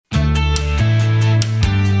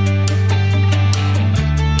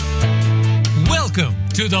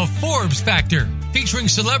to the Forbes Factor, featuring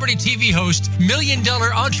celebrity TV host,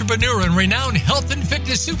 million-dollar entrepreneur, and renowned health and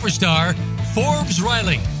fitness superstar, Forbes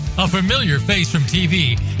Riley. A familiar face from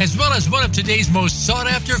TV, as well as one of today's most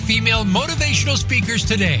sought-after female motivational speakers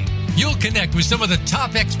today. You'll connect with some of the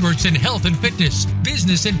top experts in health and fitness,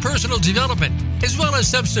 business and personal development, as well as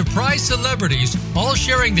some surprise celebrities, all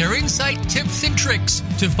sharing their insight, tips, and tricks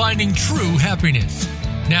to finding true happiness.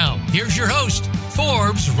 Now, here's your host,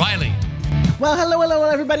 Forbes Riley. Well, hello,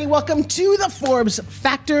 everybody. Welcome to the Forbes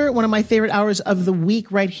Factor, one of my favorite hours of the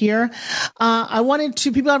week right here.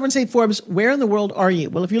 People often say, Forbes, where in the world are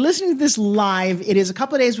you? Well, if you're listening to this live, it is a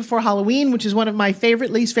couple of days before Halloween, which is one of my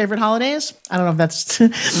least favorite holidays. I don't know if that's,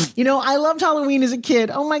 I loved Halloween as a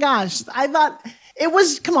kid. Oh my gosh. I thought it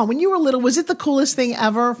was, come on, when you were little, was it the coolest thing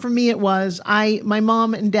ever? For me, it was. My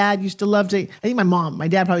mom and dad used to love to, I think my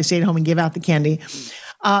dad probably stayed at home and gave out the candy.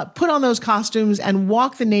 Put on those costumes and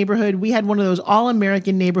walk the neighborhood. We had one of those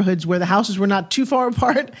all-American neighborhoods where the houses were not too far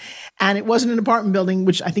apart, and it wasn't an apartment building,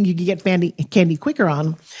 which I think you could get candy quicker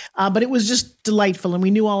on. But it was just delightful, and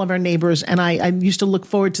we knew all of our neighbors, and I used to look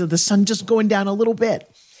forward to the sun just going down a little bit.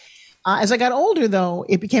 As I got older, though,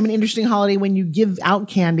 it became an interesting holiday when you give out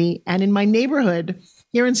candy. And in my neighborhood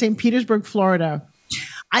here in St. Petersburg, Florida,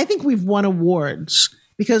 I think we've won awards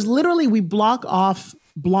because literally we block off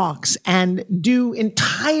blocks and do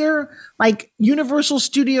entire Universal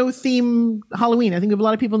Studio theme Halloween. I think we have a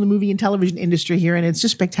lot of people in the movie and television industry here, and it's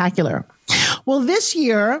just spectacular. Well, this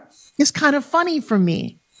year is kind of funny for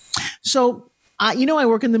me. So, I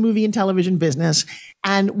work in the movie and television business,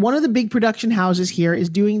 and one of the big production houses here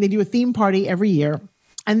they do a theme party every year.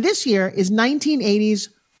 And this year is 1980s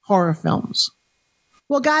horror films.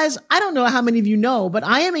 Well, guys, I don't know how many of you know, but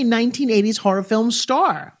I am a 1980s horror film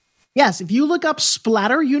star. Yes, if you look up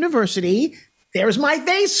Splatter University, there's my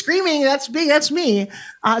face screaming. That's big. That's me.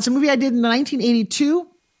 It's a movie I did in 1982.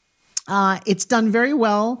 It's done very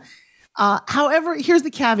well. However, here's the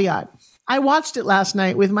caveat. I watched it last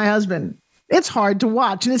night with my husband. It's hard to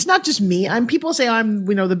watch. And it's not just me. People say I'm,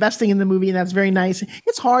 the best thing in the movie, and that's very nice.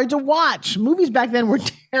 It's hard to watch. Movies back then were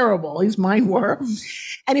terrible. At least mine were.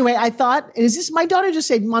 Anyway, I thought, my daughter just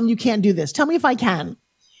said, Mom, you can't do this. Tell me if I can.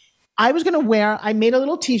 I made a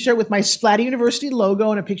little t-shirt with my Splatter University logo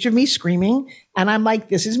and a picture of me screaming. And I'm like,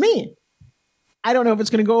 this is me. I don't know if it's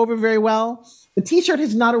going to go over very well. The t-shirt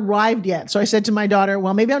has not arrived yet. So I said to my daughter,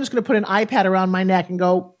 well, maybe I'm just going to put an iPad around my neck and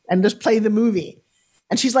go and just play the movie.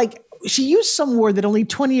 And she's like, she used some word that only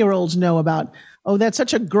 20-year-olds know about. Oh, that's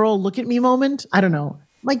such a girl look at me moment. I don't know.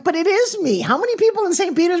 I'm like, but it is me. How many people in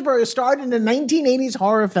St. Petersburg starred in a 1980s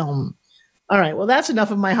horror film? All right. Well, that's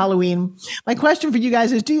enough of my Halloween. My question for you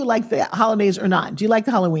guys is, do you like the holidays or not? Do you like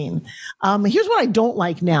the Halloween? Here's what I don't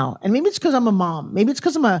like now. And maybe it's because I'm a mom. Maybe it's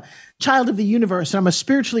because I'm a child of the universe and I'm a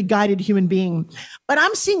spiritually guided human being. But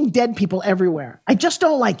I'm seeing dead people everywhere. I just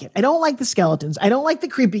don't like it. I don't like the skeletons. I don't like the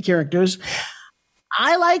creepy characters.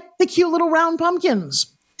 I like the cute little round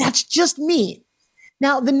pumpkins. That's just me.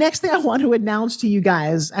 Now, the next thing I want to announce to you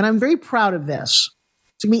guys, and I'm very proud of this.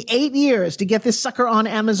 It took me 8 years to get this sucker on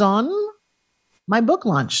Amazon. My book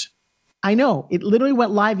launched. I know. It literally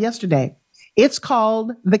went live yesterday. It's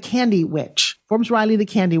called The Candy Witch. Forbes Riley, The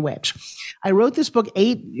Candy Witch. I wrote this book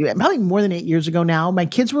probably more than 8 years ago now. My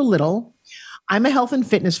kids were little. I'm a health and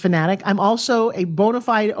fitness fanatic. I'm also a bona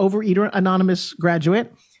fide Overeater Anonymous graduate.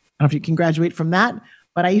 I don't know if you can graduate from that,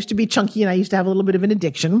 but I used to be chunky and I used to have a little bit of an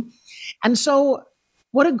addiction. And so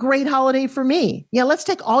what a great holiday for me. Yeah, let's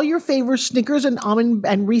take all your favorite Snickers and almond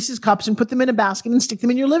and Reese's cups and put them in a basket and stick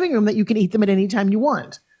them in your living room that you can eat them at any time you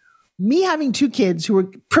want. Me having two kids who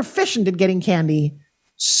were proficient at getting candy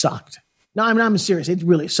sucked. No, I'm serious. It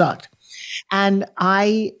really sucked. And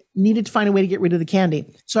I needed to find a way to get rid of the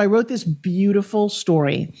candy. So I wrote this beautiful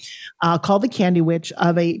story called The Candy Witch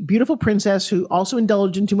of a beautiful princess who also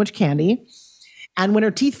indulged in too much candy. And when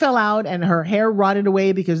her teeth fell out and her hair rotted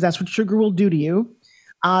away, because that's what sugar will do to you,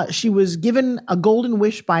 she was given a golden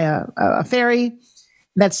wish by a fairy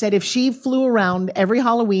that said if she flew around every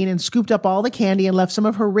Halloween and scooped up all the candy and left some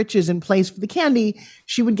of her riches in place for the candy,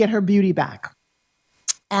 she would get her beauty back.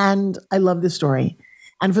 And I love this story.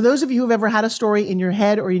 And for those of you who have ever had a story in your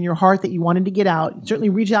head or in your heart that you wanted to get out, certainly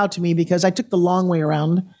reach out to me because I took the long way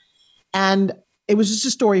around. And it was just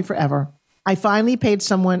a story forever. I finally paid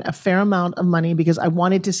someone a fair amount of money because I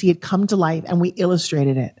wanted to see it come to life, and we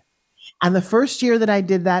illustrated it. And the first year that I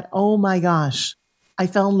did that, oh my gosh, I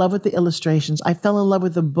fell in love with the illustrations. I fell in love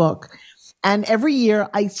with the book. And every year,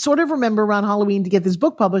 I sort of remember around Halloween to get this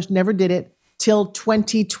book published, never did it till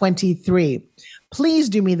 2023. Please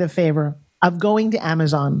do me the favor of going to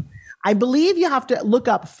Amazon. I believe you have to look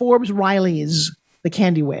up Forbes Riley's The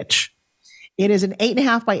Candy Witch. It is an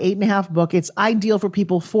 8.5 by 8.5 book. It's ideal for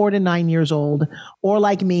people 4 to 9 years old, or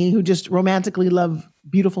like me, who just romantically love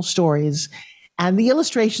beautiful stories. And the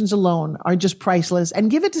illustrations alone are just priceless.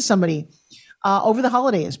 And give it to somebody over the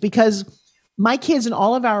holidays, because my kids and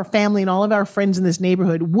all of our family and all of our friends in this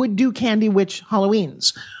neighborhood would do Candy Witch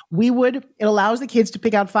Halloweens. It allows the kids to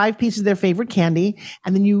pick out 5 pieces of their favorite candy,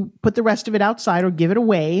 and then you put the rest of it outside or give it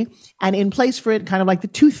away. And in place for it, kind of like the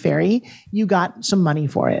Tooth Fairy, you got some money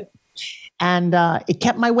for it. And it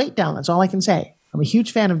kept my weight down. That's all I can say. I'm a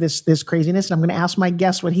huge fan of this craziness, and I'm going to ask my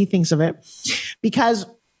guest what he thinks of it, because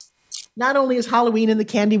not only is Halloween and the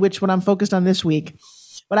Candy Witch what I'm focused on this week,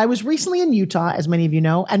 but I was recently in Utah, as many of you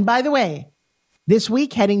know. And by the way, this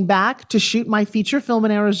week, heading back to shoot my feature film in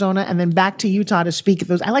Arizona and then back to Utah to speak at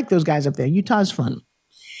those. I like those guys up there. Utah's fun.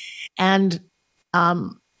 And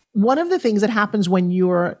one of the things that happens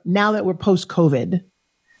now that we're post-COVID,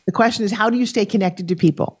 the question is, how do you stay connected to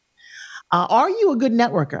people? Are you a good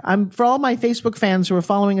networker? For all my Facebook fans who are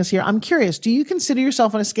following us here, I'm curious, do you consider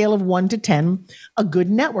yourself on a scale of 1 to 10 a good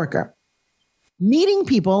networker? Meeting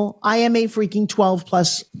people, I am a freaking 12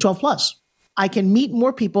 plus. I can meet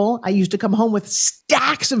more people. I used to come home with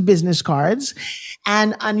stacks of business cards.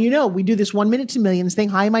 And we do this 1 minute to millions thing.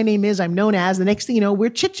 Hi, my name is, I'm known as. The next thing you know, we're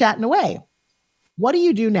chit-chatting away. What do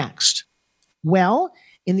you do next? Well,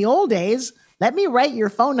 in the old days, let me write your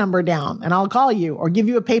phone number down and I'll call you or give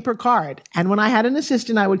you a paper card. And when I had an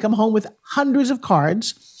assistant, I would come home with hundreds of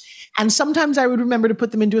cards. And sometimes I would remember to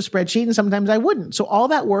put them into a spreadsheet and sometimes I wouldn't. So all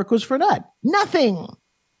that work was for nothing.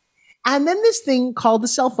 And then this thing called the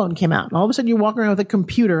cell phone came out. And all of a sudden you're walking around with a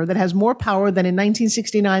computer that has more power than in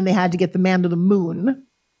 1969 they had to get the man to the moon.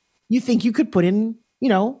 You think you could put in,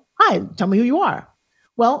 hi, tell me who you are.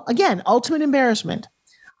 Well, again, ultimate embarrassment.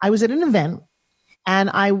 I was at an event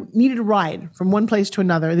and I needed a ride from one place to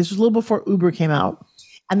another. This was a little before Uber came out.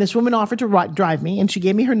 And this woman offered to drive me, and she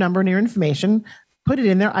gave me her number and her information, put it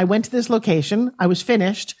in there. I went to this location. I was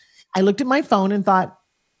finished. I looked at my phone and thought,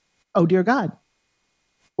 oh, dear God.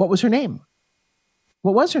 What was her name?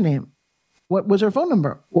 What was her name? What was her phone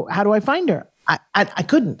number? How do I find her? I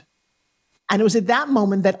couldn't. And it was at that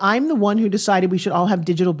moment that I'm the one who decided we should all have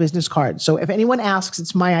digital business cards. So if anyone asks,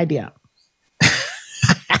 it's my idea.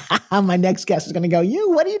 My next guest is going to go,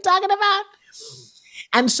 what are you talking about?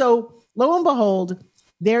 And so lo and behold,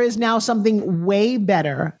 there is now something way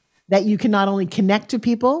better that you can not only connect to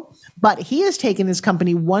people, but he has taken this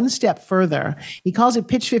company one step further. He calls it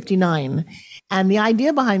Pitch 59. And the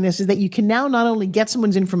idea behind this is that you can now not only get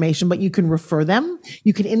someone's information, but you can refer them.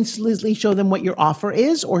 You can instantly show them what your offer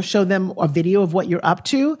is or show them a video of what you're up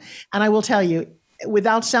to. And I will tell you,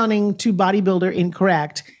 without sounding too bodybuilder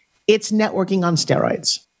incorrect, it's networking on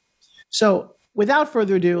steroids. So without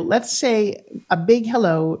further ado, let's say a big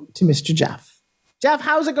hello to Mr. Jeff. Jeff,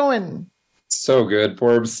 how's it going? So good,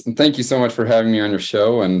 Forbes. And thank you so much for having me on your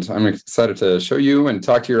show. And I'm excited to show you and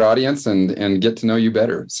talk to your audience and get to know you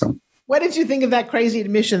better. So what did you think of that crazy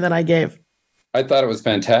admission that I gave? I thought it was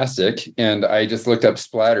fantastic. And I just looked up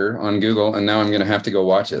Splatter on Google, and now I'm going to have to go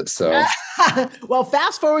watch it. So, well,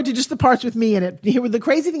 fast forward to just the parts with me in it. The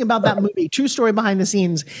crazy thing about that movie, true story behind the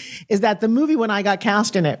scenes, is that the movie, when I got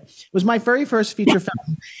cast in it, was my very first feature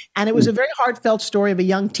film. And it was a very heartfelt story of a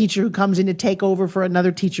young teacher who comes in to take over for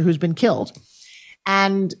another teacher who's been killed.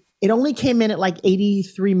 And it only came in at like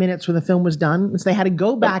 83 minutes when the film was done. So they had to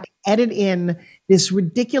go back, edit in this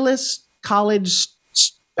ridiculous college,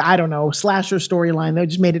 slasher storyline. They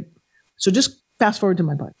just made it. So just fast forward to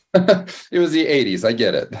my part. It was the 80s. I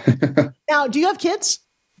get it. Now, do you have kids?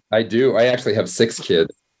 I do. I actually have 6 kids.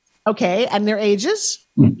 Okay. And their ages?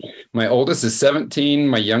 My oldest is 17.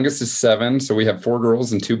 My youngest is 7. So we have 4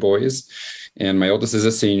 girls and 2 boys. And my oldest is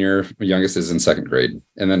a senior. My youngest is in 2nd grade.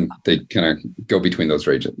 And then they kind of go between those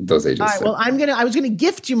ages. All right. So. Well, I was going to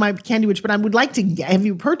gift you my Candy Witch, but I would like to have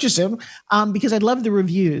you purchase it because I'd love the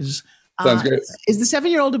reviews. Sounds good. Is the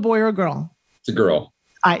 7-year-old a boy or a girl? It's a girl.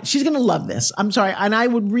 All right. She's going to love this. I'm sorry. And I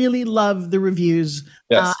would really love the reviews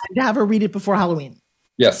yes. To have her read it before Halloween.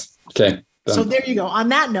 Yes. Okay. Done. So there you go. On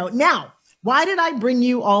that note, now, why did I bring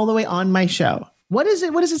you all the way on my show? What is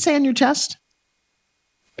it? What does it say on your chest?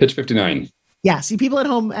 Pitch 59. Yeah. See, people at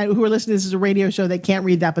home who are listening, this is a radio show. They can't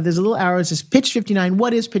read that, but there's a little arrow that says Pitch 59.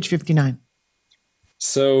 What is Pitch 59?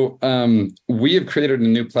 So we have created a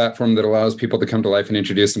new platform that allows people to come to life and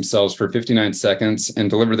introduce themselves for 59 seconds and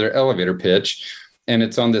deliver their elevator pitch. And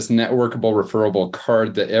it's on this networkable referable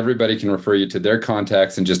card that everybody can refer you to their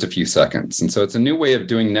contacts in just a few seconds. And so it's a new way of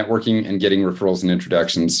doing networking and getting referrals and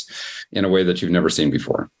introductions in a way that you've never seen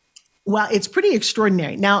before. Well, it's pretty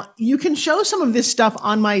extraordinary. Now, you can show some of this stuff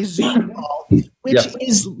on my Zoom call, which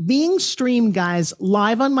is being streamed, guys,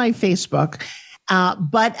 live on my Facebook.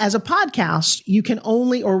 But as a podcast, you can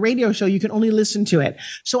only, or radio show, you can only listen to it.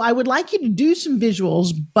 So I would like you to do some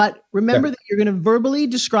visuals, but remember that you're going to verbally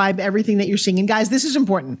describe everything that you're seeing. And guys, this is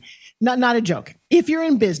important. Not a joke. If you're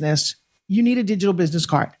in business, you need a digital business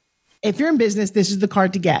card. If you're in business, this is the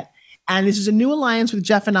card to get. And this is a new alliance with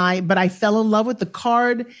Jeff and I, but I fell in love with the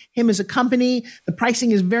card, him as a company. The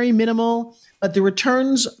pricing is very minimal, but the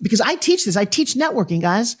returns, because I teach this, I teach networking,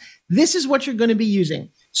 guys. This is what you're going to be using.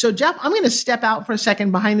 So Jeff, I'm going to step out for a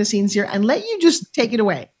second behind the scenes here and let you just take it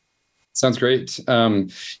away. Sounds great.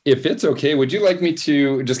 If it's okay, would you like me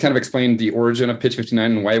to just kind of explain the origin of Pitch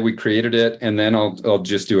 59 and why we created it? And then I'll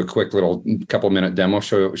just do a quick little couple minute demo,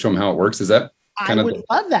 show them how it works. Is that kind I would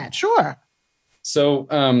love that. Sure. So,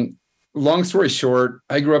 long story short,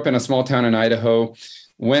 I grew up in a small town in Idaho,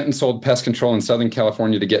 went and sold pest control in Southern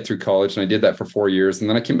California to get through college. And I did that for 4 years. And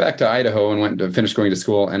then I came back to Idaho and went to finish going to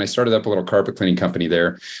school. And I started up a little carpet cleaning company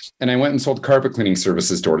there. And I went and sold carpet cleaning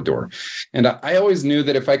services door to door. And I always knew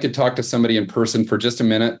that if I could talk to somebody in person for just a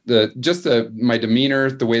minute, my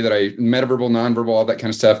demeanor, the way that I metaverbal, nonverbal, all that kind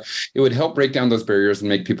of stuff, it would help break down those barriers and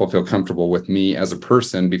make people feel comfortable with me as a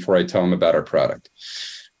person before I tell them about our product.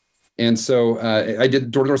 And so I did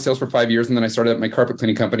door-to-door sales for 5 years, and then I started up my carpet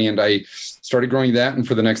cleaning company, and I started growing that. And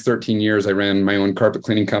for the next 13 years, I ran my own carpet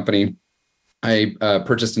cleaning company. I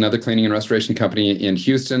purchased another cleaning and restoration company in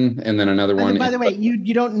Houston, and then another one. By the way,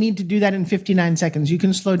 you don't need to do that in 59 seconds. You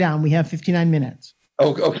can slow down. We have 59 minutes.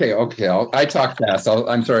 Oh, okay. I talk fast.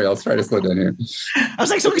 I'm sorry. I'll try to slow down here. I was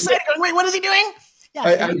like so excited. Going, wait, what is he doing? Yeah.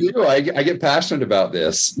 I do. I get passionate about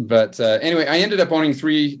this. But anyway, I ended up owning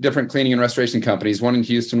 3 different cleaning and restoration companies, one in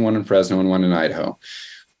Houston, one in Fresno, and one in Idaho.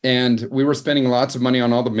 And we were spending lots of money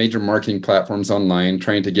on all the major marketing platforms online,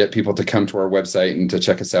 trying to get people to come to our website and to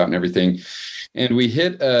check us out and everything. And we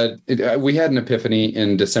had an epiphany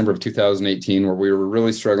in December of 2018 where we were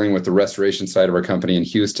really struggling with the restoration side of our company in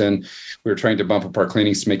Houston. We were trying to bump up our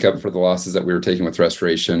cleanings to make up for the losses that we were taking with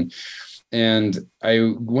restoration. And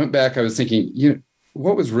I went back, I was thinking,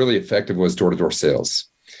 what was really effective was door-to-door sales.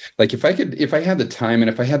 Like if I had the time and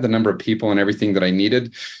if I had the number of people and everything that I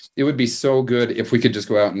needed, it would be so good if we could just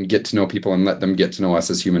go out and get to know people and let them get to know us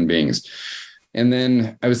as human beings. And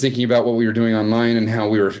then I was thinking about what we were doing online and how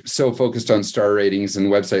we were so focused on star ratings and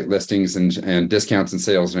website listings and discounts and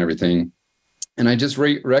sales and everything. And I just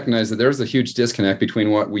recognized that there was a huge disconnect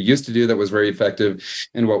between what we used to do that was very effective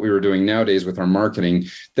and what we were doing nowadays with our marketing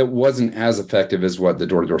that wasn't as effective as what the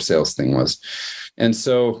door-to-door sales thing was. And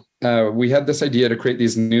so we had this idea to create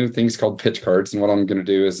these new things called pitch cards. And what I'm going to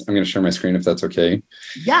do is I'm going to share my screen if that's okay.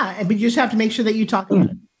 Yeah, but you just have to make sure that you talk about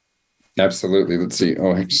it. Absolutely. Let's see.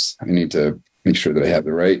 I need to make sure that I have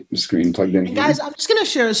the right screen plugged in. And guys, I'm just going to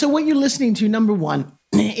share. So what you're listening to, number one,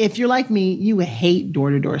 if you're like me, you hate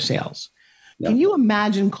door-to-door sales. Can you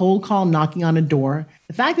imagine cold call knocking on a door?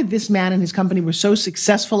 The fact that this man and his company were so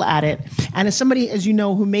successful at it, and as somebody, as you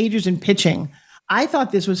know, who majors in pitching, I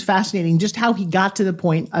thought this was fascinating, just how he got to the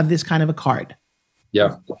point of this kind of a card.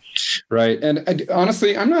 Yeah, right. And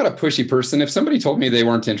honestly, I'm not a pushy person. If somebody told me they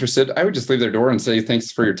weren't interested, I would just leave their door and say,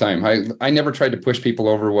 thanks for your time. I never tried to push people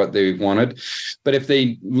over what they wanted. But if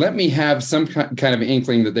they let me have some kind of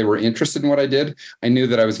inkling that they were interested in what I did, I knew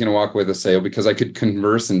that I was going to walk with a sale because I could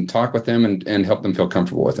converse and talk with them and help them feel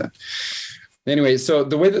comfortable with it. Anyway, so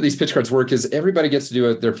the way that these pitch cards work is everybody gets to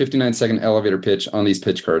do their 59-second elevator pitch on these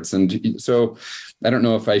pitch cards. And so I don't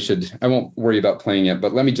know if I won't worry about playing it,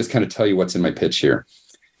 but let me just kind of tell you what's in my pitch here.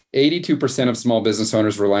 82% of small business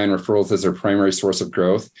owners rely on referrals as their primary source of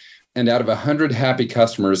growth. And out of 100 happy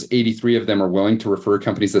customers, 83 of them are willing to refer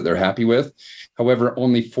companies that they're happy with. However,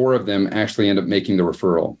 only 4 of them actually end up making the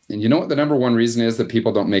referral. And you know what the number one reason is that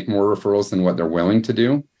people don't make more referrals than what they're willing to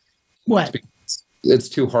do? What? It's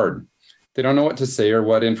too hard. They don't know what to say or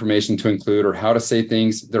what information to include or how to say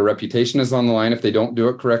things. Their reputation is on the line if they don't do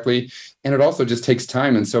it correctly. And it also just takes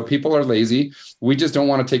time. And so people are lazy. We just don't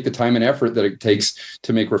want to take the time and effort that it takes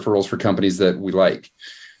to make referrals for companies that we like.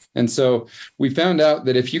 And so we found out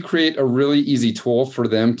that if you create a really easy tool for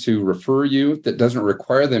them to refer you that doesn't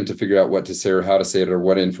require them to figure out what to say or how to say it or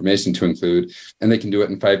what information to include, and they can do it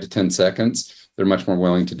in 5 to 10 seconds, they're much more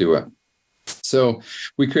willing to do it. So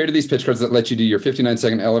we created these pitch cards that let you do your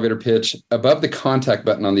 59-second elevator pitch. Above the contact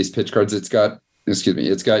button on these pitch cards, it's got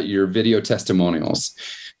your video testimonials.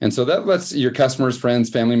 And so that lets your customers, friends,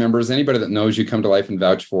 family members, anybody that knows you come to life and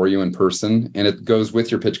vouch for you in person. And it goes with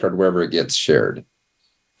your pitch card wherever it gets shared.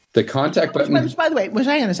 The contact button. Which, by the way,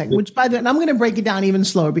 hang on a second. And I'm going to break it down even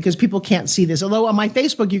slower because people can't see this. Although on my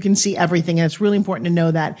Facebook, you can see everything. And it's really important to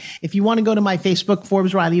know that if you want to go to my Facebook,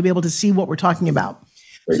 Forbes Riley, you'll be able to see what we're talking about.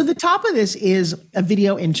 Right. So the top of this is a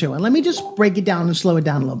video intro. And let me just break it down and slow it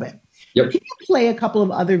down a little bit. Yep. Can you play a couple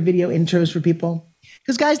of other video intros for people?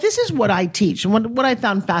 Because, guys, this is what I teach and what I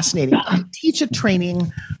found fascinating. I teach a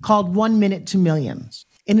training called 1 Minute to Millions.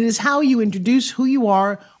 And it is how you introduce who you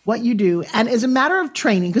are, what you do. And as a matter of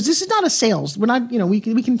training, because this is not a sales, we're not, we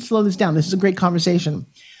can slow this down. This is a great conversation.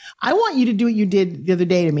 I want you to do what you did the other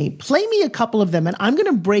day to me. Play me a couple of them, and I'm going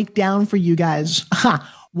to break down for you guys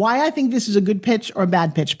why I think this is a good pitch or a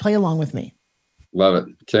bad pitch. Play along with me. Love it.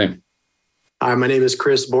 Okay. Hi, my name is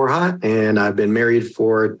Chris Borja, and I've been married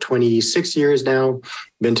for 26 years now.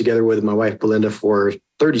 Been together with my wife, Belinda, for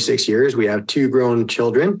 36 years. We have 2 grown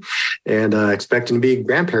children and expecting to be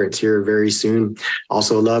grandparents here very soon.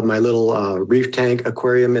 Also love my little reef tank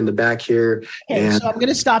aquarium in the back here. Okay, and so I'm going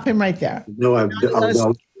to stop him right there. No,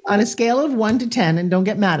 on a scale of 1 to 10, and don't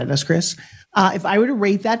get mad at us, Chris, if I were to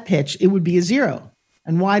rate that pitch, it would be a 0.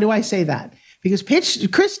 And why do I say that? Because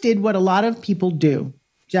Chris did what a lot of people do,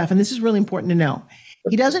 Jeff, and this is really important to know.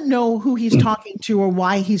 He doesn't know who he's talking to or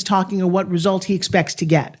why he's talking or what result he expects to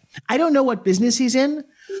get. I don't know what business he's in.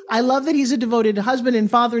 I love that he's a devoted husband and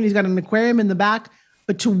father and he's got an aquarium in the back,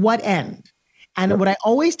 but to what end? And what I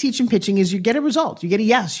always teach in pitching is you get a result. You get a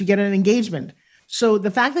yes, you get an engagement. So the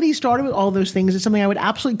fact that he started with all those things is something I would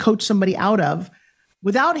absolutely coach somebody out of.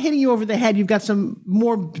 Without hitting you over the head, you've got some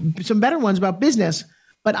better ones about business,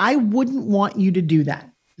 but I wouldn't want you to do that.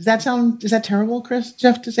 Is that terrible,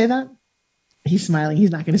 Jeff, to say that? He's smiling.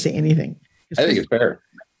 He's not going to say anything. I think it's fair.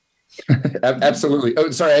 Absolutely.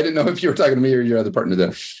 Oh, sorry. I didn't know if you were talking to me or your other partner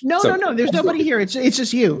there. No. There's nobody here. It's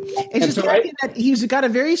just you. It's just that he's got a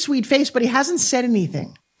very sweet face, but he hasn't said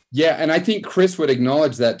anything. Yeah. And I think Chris would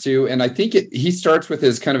acknowledge that too. And I think he starts with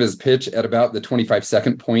his pitch at about the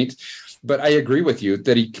 25-second point. But I agree with you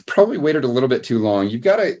that he probably waited a little bit too long. You've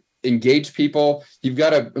got to engage people. You've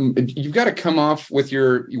got to come off with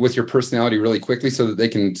your personality really quickly so that they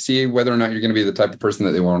can see whether or not you're going to be the type of person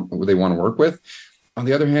that they want to work with. On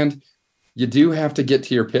the other hand, you do have to get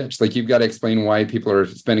to your pitch. Like, you've got to explain why people are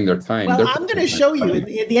spending their time. Well, I'm going to show you at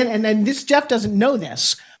the end, and then this Jeff doesn't know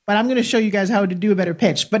this, but I'm going to show you guys how to do a better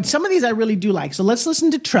pitch. But some of these I really do like. So let's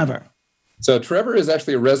listen to Trevor. So Trevor is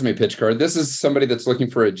actually a resume pitch card. This is somebody that's looking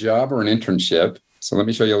for a job or an internship. So let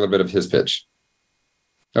me show you a little bit of his pitch.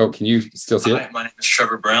 Oh, can you still see it? Hi, my name is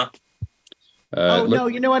Trevor Brown. No,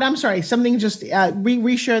 you know what? I'm sorry. Something just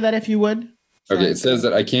reshare that if you would. Okay, it says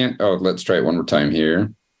that I can't. Oh, let's try it one more time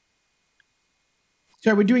here.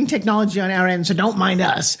 Sorry, we're doing technology on our end, so don't mind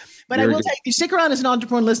us. But I will tell you, if you stick around as an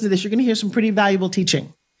entrepreneur and listen to this, you're going to hear some pretty valuable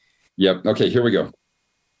teaching. Yep. Okay, here we go.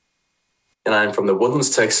 And I'm from the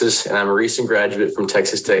Woodlands, Texas, and I'm a recent graduate from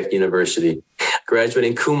Texas Tech University.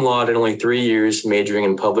 Graduating cum laude in only 3 years, majoring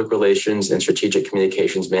in public relations and strategic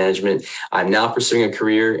communications management. I'm now pursuing a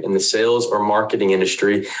career in the sales or marketing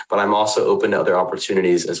industry, but I'm also open to other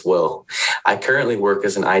opportunities as well. I currently work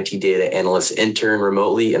as an IT data analyst intern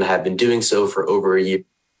remotely, and I have been doing so for over a year.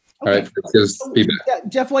 Okay. All right.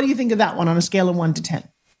 Jeff, what do you think of that one on a scale of 1 to 10?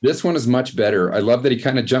 This one is much better. I love that he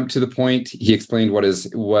kind of jumped to the point. He explained what he's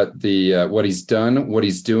done, what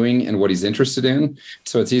he's doing, and what he's interested in.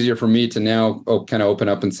 So it's easier for me to now kind of open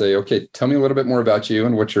up and say, okay, tell me a little bit more about you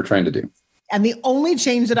and what you're trying to do. And the only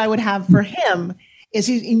change that I would have for him is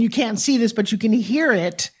and you can't see this, but you can hear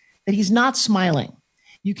it, that he's not smiling.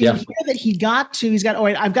 You can hear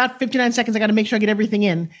that I've got 59 seconds. I got to make sure I get everything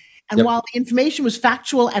in. And while the information was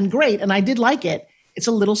factual and great, and I did like it, it's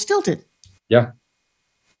a little stilted. Yeah.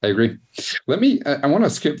 I agree. I want to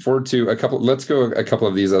skip forward to let's go a couple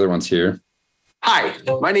of these other ones here. Hi,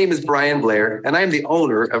 my name is Brian Blair, and I am the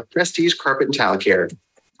owner of Prestige Carpet and Tile Care.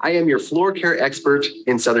 I am your floor care expert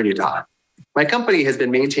in Southern Utah. My company has been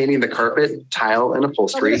maintaining the carpet, tile, and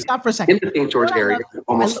upholstery stop for a second. in the St. George area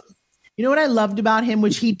You know what I loved about him,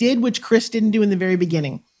 which he did, which Chris didn't do in the very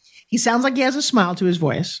beginning? He sounds like he has a smile to his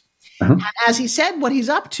voice. Uh-huh. And as he said what he's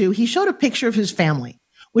up to, he showed a picture of his family,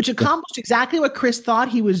 which accomplished exactly what Chris thought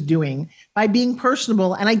he was doing by being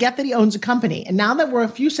personable. And I get that he owns a company. And now that we're a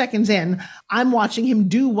few seconds in, I'm watching him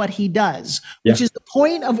do what he does, which is the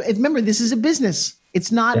point of, remember, this is a business.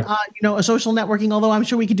 It's not, a social networking, although I'm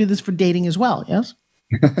sure we could do this for dating as well. Yes?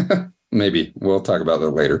 Maybe. We'll talk about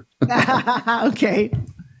that later. Okay.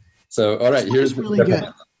 So, all right, here's really good.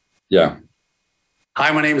 Yeah. Hi,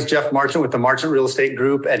 my name is Jeff Marchant with the Marchant Real Estate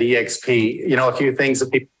Group at EXP. A few things that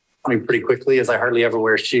people me pretty quickly as I hardly ever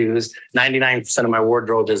wear shoes. 99% of my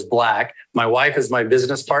wardrobe is black. My wife is my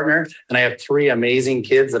business partner, and I have 3 amazing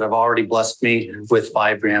kids that have already blessed me with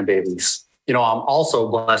 5 grandbabies. I'm also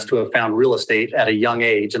blessed to have found real estate at a young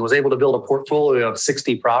age and was able to build a portfolio of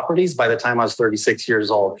 60 properties by the time I was 36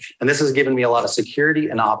 years old. And this has given me a lot of security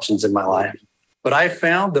and options in my life. But I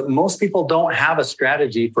found that most people don't have a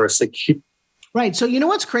strategy for a secure. Right. So you know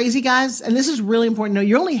what's crazy, guys? And this is really important. No,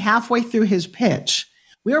 you're only halfway through his pitch.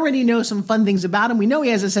 We already know some fun things about him. We know he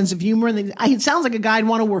has a sense of humor, and it sounds like a guy I'd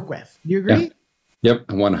want to work with. Do you agree? Yeah. Yep,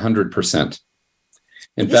 100%.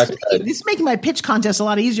 In this fact, is making my pitch contest a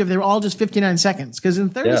lot easier if they're all just 59 seconds, because in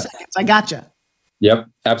 30 seconds, I gotcha. Yep,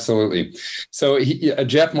 absolutely. So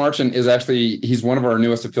Jeff Marchant is he's one of our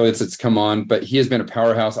newest affiliates that's come on, but he has been a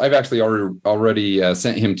powerhouse. I've actually already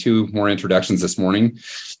sent him 2 more introductions this morning,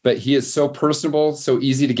 but he is so personable, so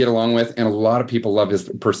easy to get along with, and a lot of people love his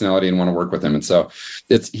personality and want to work with him. And so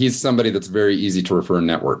he's somebody that's very easy to refer and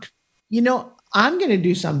network. I'm going to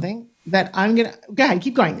do something that go ahead,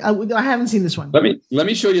 keep going. I haven't seen this one. Let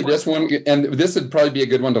me show you this one, and this would probably be a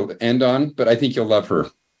good one to end on, but I think you'll love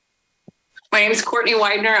her. My name is Courtney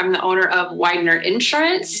Widener. I'm the owner of Widener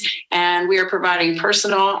Insurance, and we are providing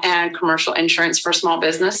personal and commercial insurance for small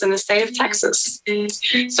business in the state of Texas.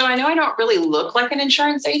 So I know I don't really look like an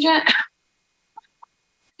insurance agent.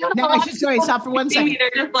 No, sorry, stop for 1 second.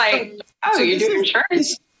 They're just like, you do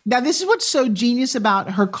insurance. Now, this is what's so genius about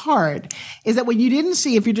her card is that what you didn't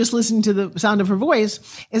see, if you're just listening to the sound of her voice,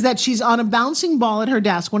 is that she's on a bouncing ball at her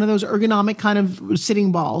desk, one of those ergonomic kind of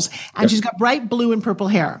sitting balls, and she's got bright blue and purple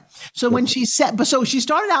hair. So when she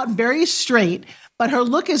started out very straight, but her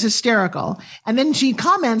look is hysterical. And then she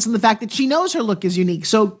comments on the fact that she knows her look is unique.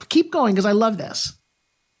 So keep going, because I love this.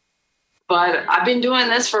 But I've been doing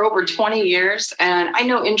this for over 20 years, and I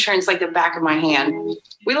know insurance like the back of my hand.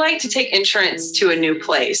 We like to take insurance to a new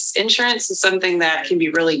place. Insurance is something that can be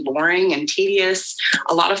really boring and tedious.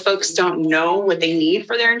 A lot of folks don't know what they need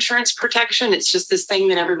for their insurance protection. It's just this thing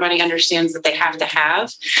that everybody understands that they have to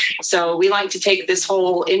have. So we like to take this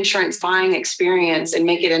whole insurance buying experience and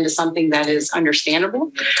make it into something that is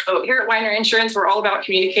understandable. So here at Widener Insurance, we're all about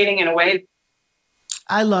communicating in a way.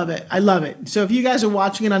 I love it. I love it. So if you guys are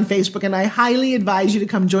watching it on Facebook, and I highly advise you to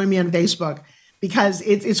come join me on Facebook, because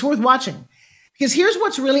it's worth watching. Because here's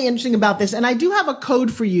what's really interesting about this. And I do have a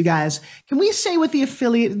code for you guys. Can we say with the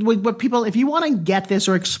affiliate, what people, if you want to get this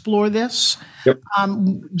or explore this, yep.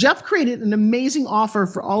 Jeff created an amazing offer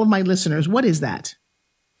for all of my listeners. What is that?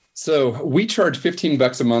 So we charge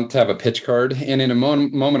 $15 a month to have a pitch card. And in a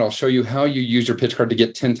moment, I'll show you how you use your pitch card to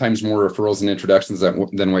get 10 times more referrals and introductions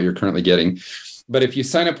than what you're currently getting. But if you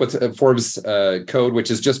sign up with a Forbes code,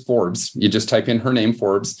 which is just Forbes, you just type in her name,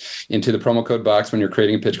 Forbes, into the promo code box when you're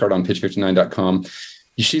creating a pitch card on pitch59.com.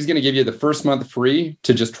 She's going to give you the first month free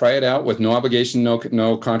to just try it out with no obligation,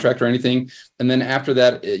 no contract or anything. And then after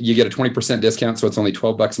that, you get a 20% discount. So it's only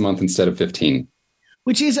 $12 a month instead of $15.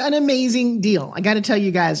 Which is an amazing deal. I got to tell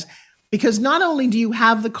you guys, because not only do you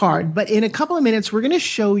have the card, but in a couple of minutes, we're going to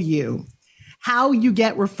show you how you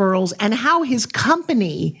get referrals and how his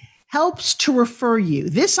company helps to refer you.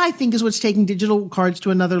 This, I think, is what's taking digital cards to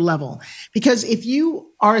another level. Because if you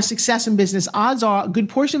are a success in business, odds are a good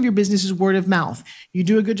portion of your business is word of mouth. You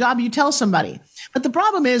do a good job, you tell somebody. But the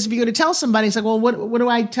problem is, if you go to tell somebody, it's like, well, what do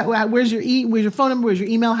I tell? Where's your phone number? Where's your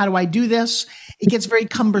email? How do I do this? It gets very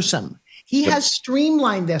cumbersome. He has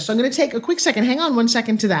streamlined this. So I'm going to take a quick second. Hang on 1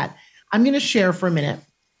 second to that. I'm going to share for a minute.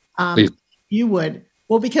 Please. You would.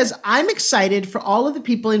 Well, because I'm excited for all of the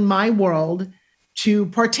people in my world to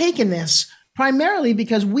partake in this, primarily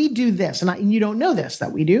because we do this. And you don't know this,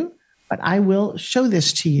 that we do, but I will show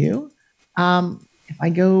this to you. If I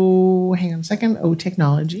go, hang on a second.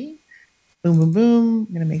 Technology. Boom, boom, boom.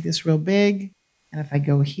 I'm going to make this real big. And if I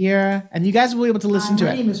go here, and you guys will be able to listen to it.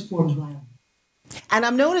 My name is Forbes Riley. And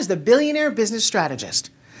I'm known as the Billionaire Business Strategist.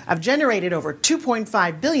 I've generated over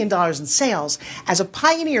 $2.5 billion in sales as a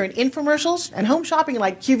pioneer in infomercials and home shopping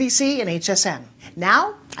like QVC and HSN.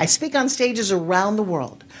 Now, I speak on stages around the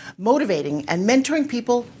world, motivating and mentoring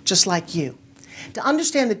people just like you to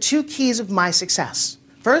understand the 2 keys of my success.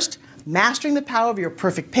 First, mastering the power of your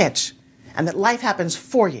perfect pitch, and that life happens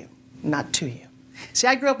for you, not to you. See,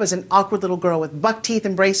 I grew up as an awkward little girl with buck teeth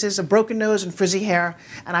and braces, a broken nose and frizzy hair,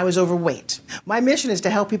 and I was overweight. My mission is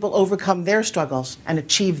to help people overcome their struggles and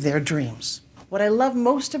achieve their dreams. What I love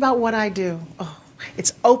most about what I do,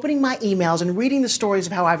 it's opening my emails and reading the stories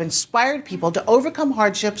of how I've inspired people to overcome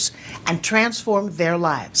hardships and transform their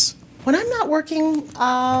lives. When I'm not working,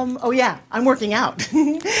 I'm working out.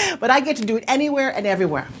 But I get to do it anywhere and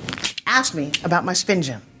everywhere. Ask me about my spin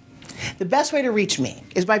gym. the best way to reach me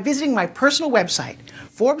is by visiting my personal website,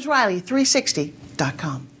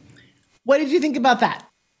 ForbesRiley360.com. What did you think about that?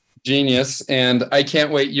 Genius. And I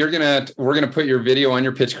can't wait. We're going to put your video on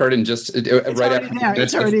your pitch card and just right after.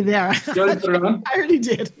 It's already there. You already put it on? I already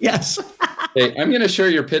did. Yes. Hey, I'm going to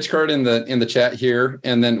share your pitch card in the chat here,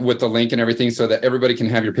 and then with the link and everything, so that everybody can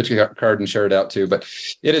have your pitch card and share it out too. But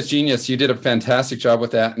it is genius. You did a fantastic job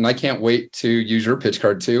with that, and I can't wait to use your pitch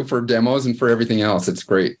card too for demos and for everything else. It's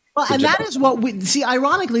great. Well, and that is what we see.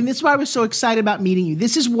 Ironically, and this is why I was so excited about meeting you.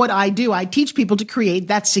 This is what I do. I teach people to create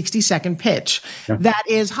that 60-second pitch. Yeah. That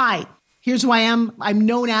is, hi, here's who I am. I'm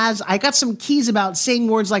known as. I got some keys about saying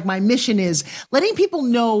words like my mission is, letting people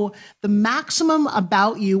know the maximum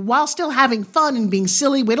about you while still having fun and being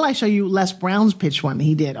silly. Wait till I show you Les Brown's pitch one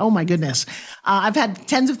he did. Oh my goodness. I've had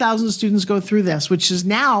tens of thousands of students go through this, which is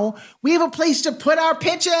now we have a place to put our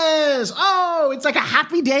pitches. Oh, it's like a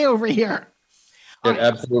happy day over here. It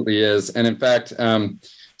absolutely is. And in fact,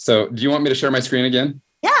 so do you want me to share my screen again?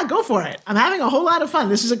 Yeah, go for it. I'm having a whole lot of fun.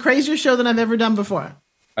 This is a crazier show than I've ever done before.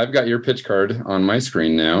 I've got your pitch card on my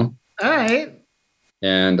screen now. All right.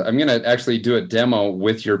 And I'm going to actually do a demo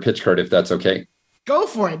with your pitch card, if that's okay. Go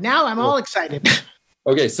for it. Now I'm all excited.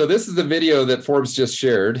 Okay, so this is the video that Forbes just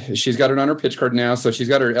shared. She's got it on her pitch card now. So she's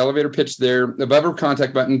got her elevator pitch there. Above her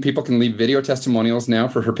contact button, people can leave video testimonials now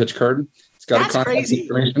for her pitch card. It's got That's her contact crazy.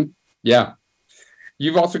 information. Yeah.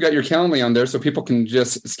 You've also got your Calendly on there, so people can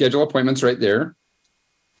just schedule appointments right there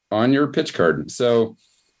on your pitch card. So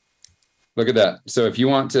look at that. So if you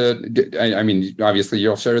want to, I mean, obviously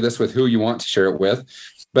you'll share this with who you want to share it with.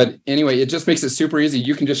 But anyway, it just makes it super easy.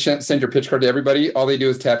 You can just send your pitch card to everybody. All they do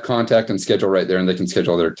is tap contact and schedule right there, and they can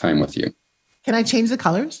schedule their time with you. Can I change the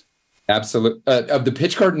colors? Absolutely. Of the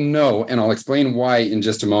pitch card, no. And I'll explain why in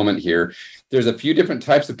just a moment here. There's a few different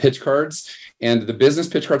types of pitch cards, and the business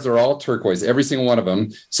pitch cards are all turquoise, every single one of them,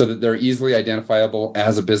 so that they're easily identifiable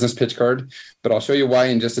as a business pitch card. But I'll show you why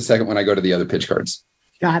in just a second when I go to the other pitch cards.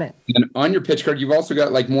 Got it. And on your pitch card, you've also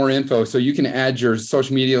got like more info. So you can add your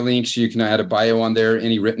social media links. You can add a bio on there,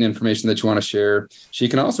 any written information that you want to share. She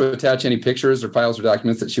can also attach any pictures or files or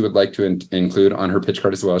documents that she would like to include on her pitch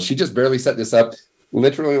card as well. She just barely set this up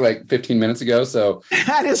literally like 15 minutes ago. So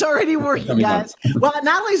that is already working, guys. Well,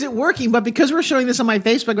 not only is it working, but because we're showing this on my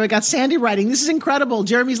Facebook, I got Sandy writing, this is incredible.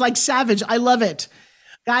 Jeremy's like savage. I love it.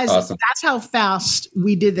 Guys, awesome. That's how fast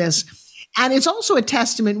we did this. And it's also a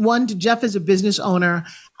testament, one, to Jeff as a business owner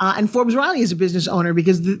and Forbes Riley as a business owner,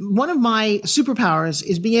 because one of my superpowers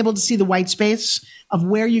is being .able to see the white space of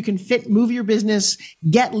where you can move your business,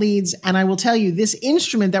 get leads. And I will tell you, this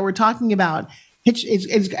instrument that we're talking about, give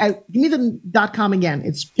me the .com again.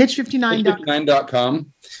 It's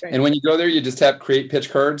pitch59.com. Right. And when you go there, you just tap create pitch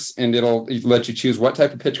cards, and it'll let you choose what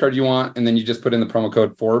type of pitch card you want. And then you just put in the promo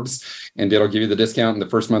code Forbes, and it'll give you the discount and the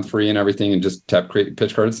first month free and everything. And just tap create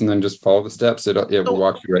pitch cards, and then just follow the steps. It will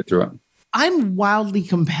walk you right through it. I'm wildly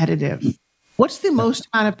competitive. What's the most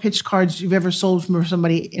amount of pitch cards you've ever sold from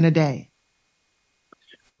somebody in a day?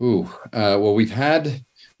 Well,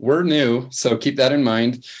 we're new, so keep that in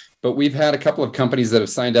mind. But we've had a couple of companies that have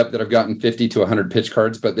signed up that have gotten 50 to 100 pitch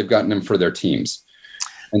cards, but they've gotten them for their teams.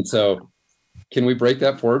 And so can we break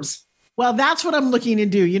that, Forbes? Well, that's what I'm looking to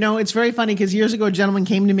do. You know, it's very funny because years ago, a gentleman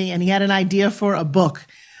came to me and he had an idea for a book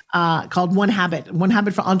called One Habit for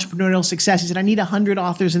Entrepreneurial Success. He said, I need 100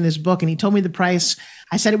 authors in this book. And he told me the price.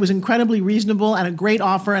 I said it was incredibly reasonable and a great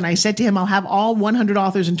offer. And I said to him, I'll have all 100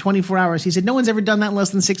 authors in 24 hours. He said, no one's ever done that in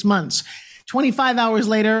less than 6 months. 25 hours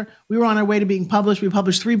later, we were on our way to being published. We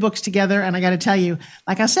published 3 books together. And I got to tell you,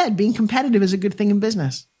 like I said, being competitive is a good thing in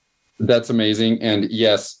business. That's amazing. And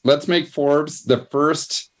yes, let's make Forbes the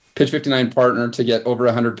first Pitch 59 partner to get over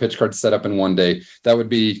 100 pitch cards set up in one day. That would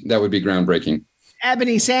be groundbreaking.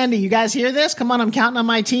 Ebony, Sandy, you guys hear this? Come on, I'm counting on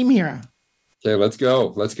my team here. Okay, let's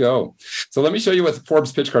go. So let me show you with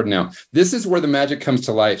Forbes pitch card now. This is where the magic comes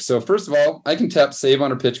to life. So first of all, I can tap save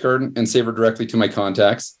on her pitch card and save her directly to my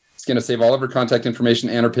contacts. It's going to save all of her contact information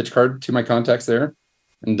and her pitch card to my contacts there,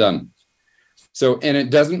 and done. So, and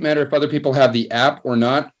it doesn't matter if other people have the app or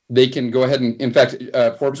not. They can go ahead and, in fact,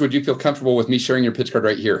 Forbes, would you feel comfortable with me sharing your pitch card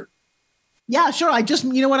right here? Yeah, sure.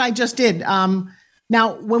 You know what I just did?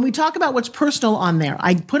 Now, when we talk about what's personal on there,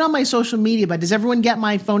 I put on my social media, but does everyone get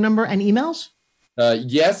my phone number and emails?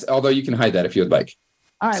 Yes, although you can hide that if you would like.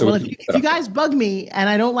 All right. So well, if you guys bug me and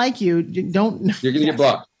I don't like you, don't. You're going to get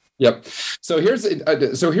blocked. Yep. So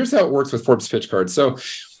here's how it works with Forbes pitch cards. So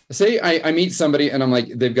say I meet somebody and I'm like,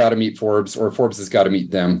 they've got to meet Forbes, or Forbes has got to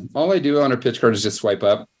meet them. All I do on a pitch card is just swipe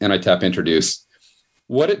up and I tap introduce.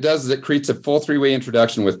 What it does is it creates a full 3-way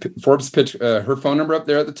introduction with Forbes pitch, her phone number up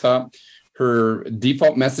there at the top, her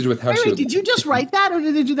default message with how Wait, did you just write that, or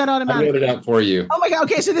did they do that automatically? I wrote it out for you. Oh my God.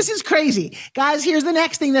 Okay. So this is crazy. Guys, here's the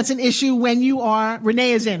next thing that's an issue when you are,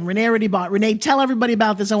 Renee is in. Renee already bought. Renee, tell everybody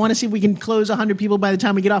about this. I want to see if we can close 100 people by the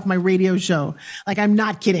time we get off my radio show. Like, I'm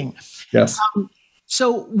not kidding. Yes.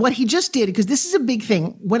 So what he just did, because this is a big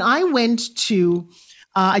thing. When I went to,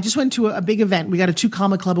 I just went to a big event. We got a 2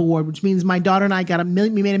 Comma Club award, which means my daughter and I we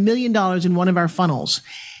made $1 million in one of our funnels.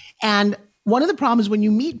 And one of the problems when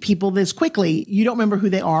you meet people this quickly, you don't remember who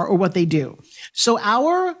they are or what they do. So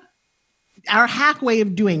our hack way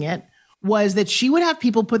of doing it was that she would have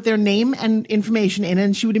people put their name and information in,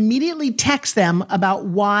 and she would immediately text them about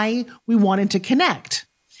why we wanted to connect.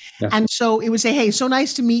 Yeah. And so it would say, hey, so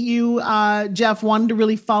nice to meet you, Jeff. Wanted to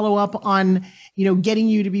really follow up on, getting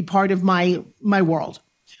you to be part of my world.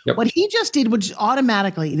 Yep. What he just did was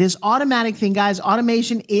automatically, this automatic thing, guys,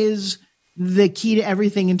 automation is the key to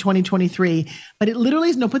everything in 2023. But it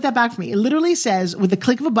literally, put that back for me. It literally says with the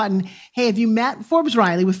click of a button, hey, have you met Forbes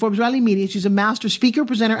Riley with Forbes Riley Media? She's a master speaker,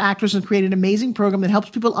 presenter, actress, and created an amazing program that helps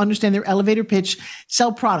people understand their elevator pitch,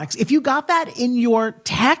 sell products. If you got that in your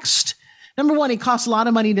text, number one, it costs a lot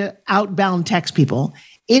of money to outbound text people.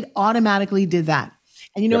 It automatically did that.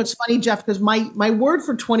 And it's funny, Jeff, because my word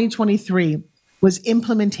for 2023 was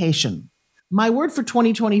implementation. My word for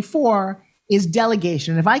 2024 is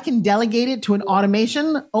delegation. If I can delegate it to an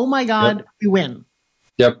automation, oh my God, we win.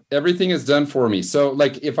 Yep. Everything is done for me. So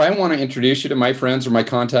like if I want to introduce you to my friends or my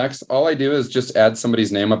contacts, all I do is just add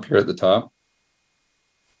somebody's name up here at the top.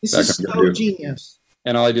 This is so genius.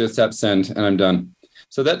 And all I do is tap send and I'm done.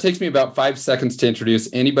 So that takes me about 5 seconds to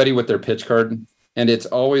introduce anybody with their pitch card. And it's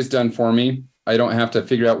always done for me. I don't have to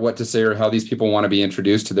figure out what to say or how these people want to be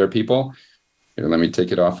introduced to their people. Here, let me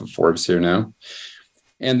take it off of Forbes here now.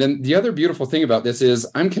 And then the other beautiful thing about this is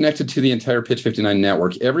I'm connected to the entire Pitch 59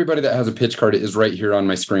 network. Everybody that has a pitch card is right here on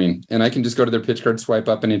my screen. And I can just go to their pitch card, swipe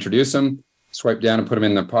up and introduce them, swipe down and put them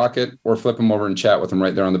in their pocket, or flip them over and chat with them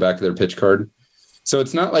right there on the back of their pitch card. So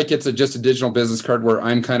it's not like it's just a digital business card where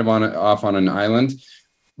I'm kind of off on an island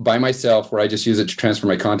by myself where I just use it to transfer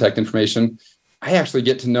my contact information. I actually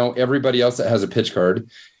get to know everybody else that has a pitch card.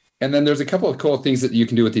 And then there's a couple of cool things that you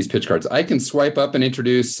can do with these pitch cards. I can swipe up and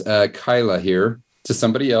introduce Kyla here to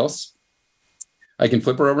somebody else. I can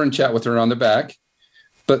flip her over and chat with her on the back,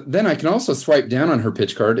 but then I can also swipe down on her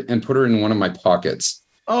pitch card and put her in one of my pockets.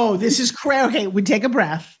 Oh, this is crazy. Okay, we take a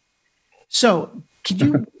breath. So could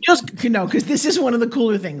you because this is one of the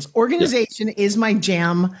cooler things. Organization is my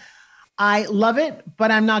jam. I love it,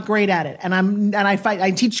 but I'm not great at it. And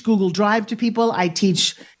I teach Google Drive to people. I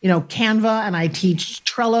teach, Canva, and I teach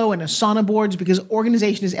Trello and Asana boards because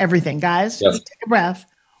organization is everything. Guys, take a breath.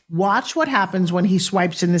 Watch what happens when he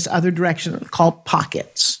swipes in this other direction called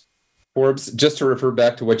pockets. Forbes, just to refer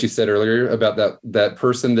back to what you said earlier about that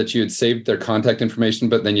person that you had saved their contact information,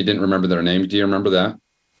 but then you didn't remember their name. Do you remember that?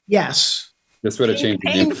 Yes. This would have changed.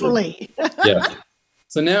 Painfully. Yes.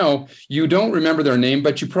 So now you don't remember their name,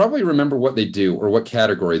 but you probably remember what they do or what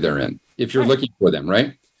category they're in if you're looking for them,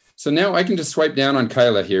 right? So now I can just swipe down on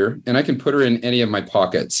Kyla here and I can put her in any of my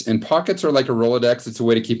pockets. And pockets are like a Rolodex. It's a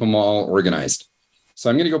way to keep them all organized. So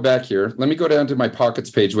I'm going to go back here. Let me go down to my pockets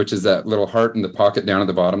page, which is that little heart in the pocket down at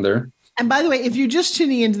the bottom there. And by the way, if you're just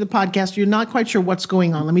tuning into the podcast, you're not quite sure what's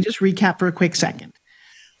going on. Let me just recap for a quick second.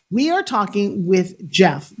 We are talking with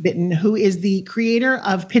Jeff Bitton, who is the creator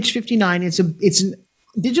of Pitch 59. It's an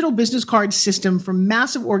digital business card system for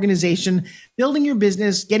massive organization, building your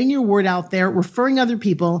business, getting your word out there, referring other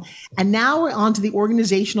people. And now we're on to the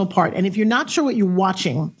organizational part. And if you're not sure what you're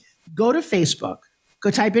watching, go to Facebook.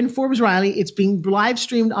 Go type in Forbes Riley. It's being live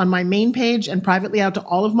streamed on my main page and privately out to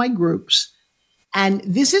all of my groups. And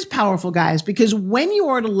this is powerful, guys, because when you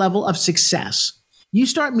are at a level of success, you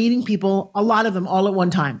start meeting people, a lot of them all at one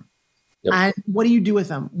time. Yep. And what do you do with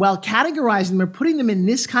them? Well, categorizing them or putting them in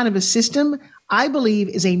this kind of a system, I believe,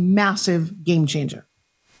 is a massive game changer.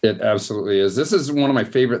 It absolutely is. This is one of my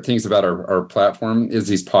favorite things about our platform is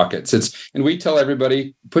these pockets. And we tell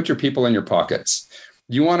everybody, put your people in your pockets.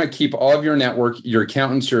 You want to keep all of your network, your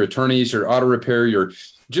accountants, your attorneys, your auto repair,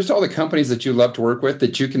 just all the companies that you love to work with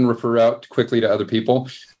that you can refer out quickly to other people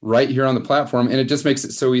right here on the platform. And it just makes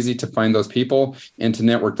it so easy to find those people and to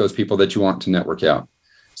network those people that you want to network out.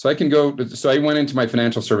 So I went into my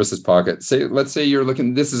financial services pocket. Let's say you're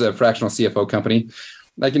looking, this is a fractional CFO company.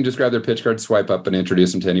 I can just grab their pitch card, swipe up and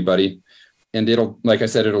introduce them to anybody. And like I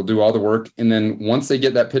said, it'll do all the work. And then once they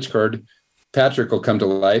get that pitch card, Patrick will come to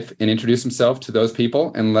life and introduce himself to those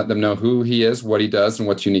people and let them know who he is, what he does, and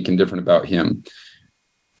what's unique and different about him.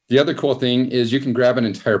 The other cool thing is you can grab an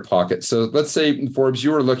entire pocket. So let's say, Forbes,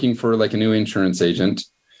 you were looking for like a new insurance agent.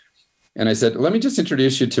 And I said, let me just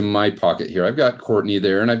introduce you to my pocket here. I've got Courtney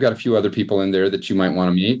there, and I've got a few other people in there that you might want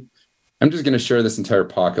to meet. I'm just going to share this entire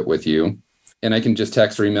pocket with you. And I can just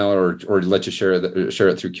text or email or let you share it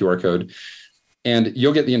through QR code. And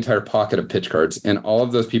you'll get the entire pocket of pitch cards. And all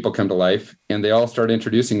of those people come to life, and they all start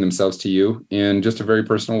introducing themselves to you in just a very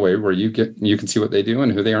personal way where you can see what they do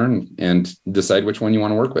and who they are and decide which one you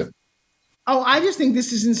want to work with. Oh, I just think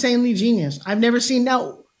this is insanely genius. I've never seen.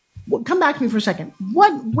 Now, come back to me for a second.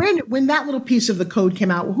 When that little piece of the code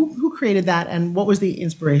came out, who created that, and what was the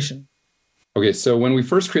inspiration? Okay, so when we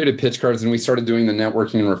first created pitch cards and we started doing the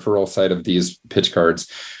networking and referral side of these pitch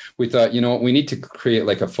cards, we thought, we need to create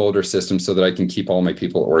like a folder system so that I can keep all my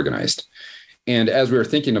people organized. And as we were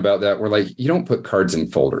thinking about that, we're like, you don't put cards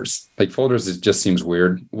in folders. Like folders, it just seems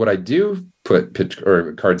weird. What I do put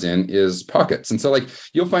cards in is pockets. And so like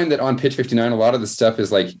you'll find that on Pitch 59, a lot of the stuff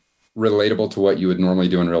is like relatable to what you would normally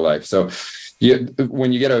do in real life. So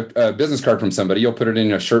when you get a business card from somebody, you'll put it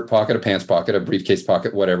in a shirt pocket, a pants pocket, a briefcase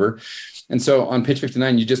pocket, whatever. And so on Pitch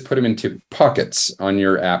 59, you just put them into pockets on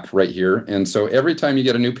your app right here. And so every time you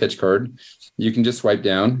get a new pitch card, you can just swipe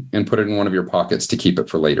down and put it in one of your pockets to keep it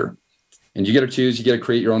for later. And you get to choose, you get to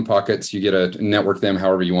create your own pockets, you get to network them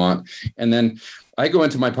however you want. And then I go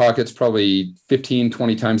into my pockets probably 15,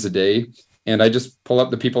 20 times a day. And I just pull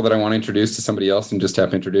up the people that I want to introduce to somebody else and just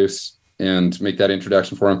tap introduce and make that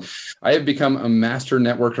introduction for them. I have become a master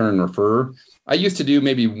networker and referrer. I used to do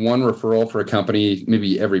maybe one referral for a company,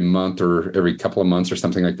 maybe every month or every couple of months or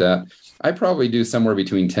something like that. I probably do somewhere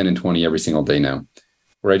between 10 and 20 every single day now,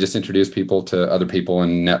 where I just introduce people to other people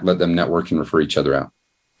and let them network and refer each other out.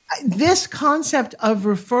 This concept of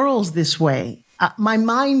referrals this way, my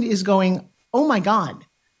mind is going, oh my God,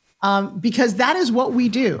 because that is what we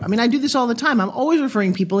do. I mean, I do this all the time. I'm always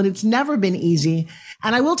referring people, and it's never been easy.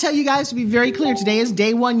 And I will tell you guys, to be very clear, today is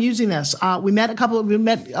day one using this. We met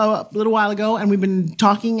a little while ago, and we've been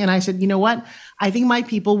talking, and I said, you know what? I think my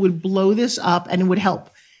people would blow this up and it would help,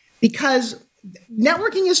 because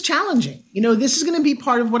networking is challenging. This is going to be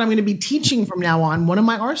part of what I'm going to be teaching from now on, one of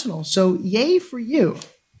my arsenals. So yay for you.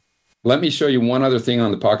 Let me show you one other thing on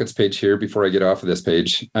the pockets page here before I get off of this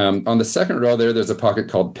page. On the second row there's a pocket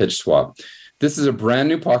called Pitch Swap. This is a brand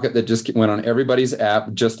new pocket that just went on everybody's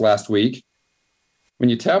app just last week. When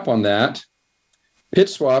you tap on that, Pitch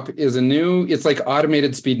Swap is it's like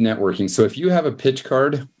automated speed networking. So if you have a pitch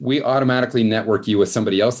card, we automatically network you with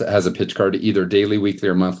somebody else that has a pitch card, either daily, weekly,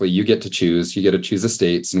 or monthly. You get to choose the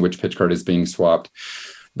states in which pitch card is being swapped.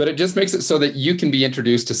 But it just makes it so that you can be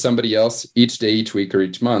introduced to somebody else each day, each week, or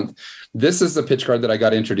each month. This is the pitch card that I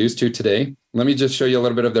got introduced to today. Let me just show you a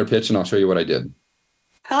little bit of their pitch, and I'll show you what I did.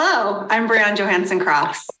 Hello, I'm Brianne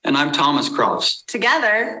Johansson-Crofts. And I'm Thomas Crofts.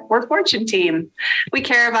 Together, we're Fortune Team. We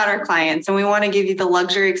care about our clients, and we want to give you the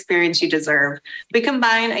luxury experience you deserve. We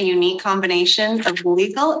combine a unique combination of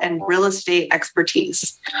legal and real estate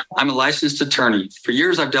expertise. I'm a licensed attorney. For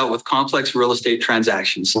years, I've dealt with complex real estate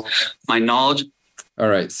transactions. My knowledge... All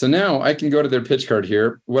right, so now I can go to their pitch card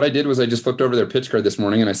here. What I did was I just flipped over their pitch card this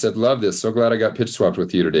morning and I said, love this. So glad I got pitch swapped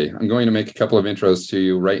with you today. I'm going to make a couple of intros to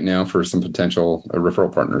you right now for some potential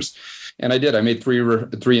referral partners. And I did. I made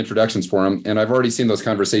three introductions for them. And I've already seen those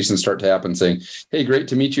conversations start to happen saying, hey, great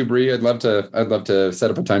to meet you, Bree. I'd love to set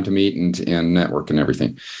up a time to meet and network and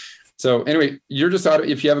everything. So anyway,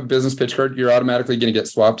 if you have a business pitch card, you're automatically going to get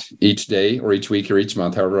swapped each day or each week or each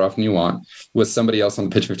month, however often you want, with somebody else on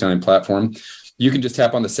the Pitch 59 platform. You can just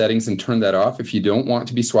tap on the settings and turn that off if you don't want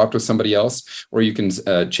to be swapped with somebody else, or you can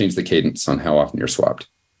change the cadence on how often you're swapped.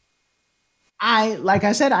 Like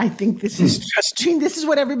I said, I think this is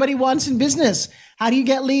what everybody wants in business. How do you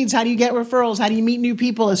get leads? How do you get referrals? How do you meet new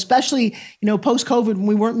people? Especially, post-COVID when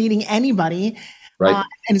we weren't meeting anybody. Right.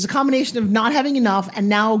 And it's a combination of not having enough and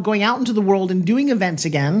now going out into the world and doing events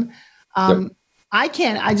again. Yep.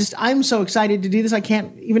 I'm so excited to do this. I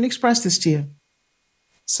can't even express this to you.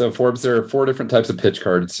 So Forbes, there are 4 different types of pitch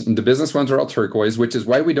cards. The business ones are all turquoise, which is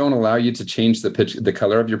why we don't allow you to change the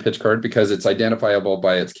color of your pitch card, because it's identifiable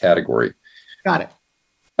by its category. Got it.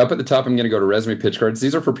 Up at the top, I'm going to go to resume pitch cards.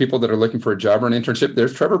 These are for people that are looking for a job or an internship.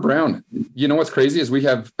 There's Trevor Brown. You know what's crazy is we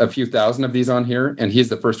have a few thousand of these on here, and he's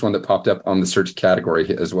the first one that popped up on the search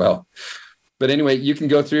category as well. But anyway, you can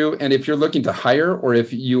go through, and if you're looking to hire or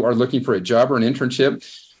if you are looking for a job or an internship,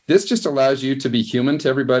 this just allows you to be human to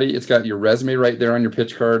everybody. It's got your resume right there on your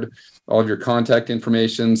pitch card, all of your contact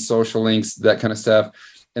information, social links, that kind of stuff.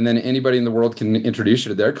 And then anybody in the world can introduce you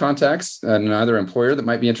to their contacts and another employer that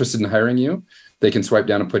might be interested in hiring you. They can swipe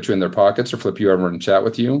down and put you in their pockets or flip you over and chat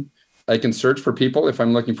with you. I can search for people if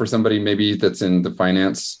I'm looking for somebody maybe that's in the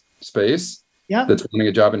finance space, that's wanting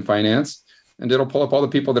a job in finance, and it'll pull up all the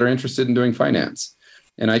people that are interested in doing finance.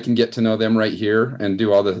 and I can get to know them right here and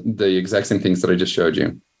do all the exact same things that I just showed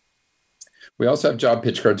you. We also have job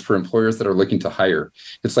pitch cards for employers that are looking to hire.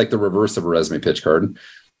 It's like the reverse of a resume pitch card,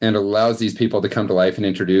 and allows these people to come to life and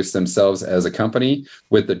introduce themselves as a company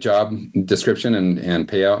with the job description and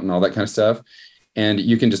payout and all that kind of stuff. And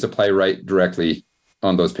you can just apply right directly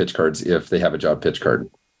on those pitch cards if they have a job pitch card.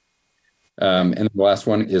 And the last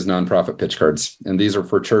one is nonprofit pitch cards. And these are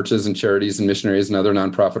for churches and charities and missionaries and other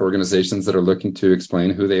nonprofit organizations that are looking to explain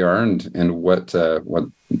who they are and what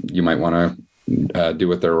you might want to do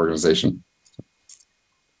with their organization.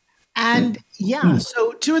 And yeah,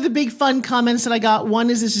 so two of the big fun comments that I got, one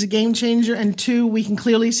is this is a game changer, and two, we can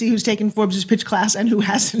clearly see who's taken Forbes' pitch class and who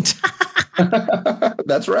hasn't.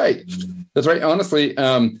 That's right. That's right. Honestly,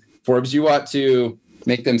 Forbes, you ought to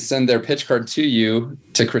make them send their pitch card to you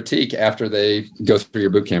to critique after they go through your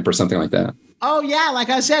boot camp or something like that. Oh yeah, like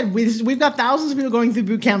I said, we've got thousands of people going through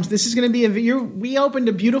boot camps. This is going to be we opened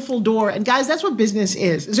a beautiful door, and guys, that's what business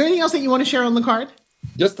is. Is there anything else that you want to share on the card?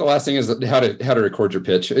 Just the last thing is how to record your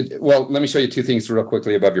pitch. Well, let me show you two things real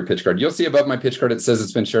quickly above your pitch card. You'll see above my pitch card, it says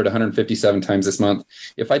it's been shared 157 times this month.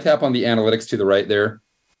 If I tap on the analytics to the right there,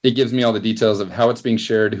 it gives me all the details of how it's being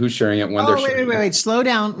shared, who's sharing it, when they're sharing it. Wait. Slow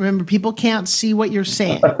down. Remember, people can't see what you're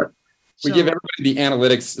saying. We give everybody the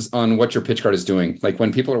analytics on what your pitch card is doing. Like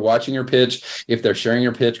when people are watching your pitch, if they're sharing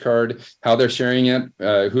your pitch card, how they're sharing it,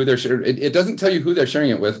 who they're sharing. It doesn't tell you who they're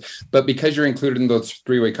sharing it with, but because you're included in those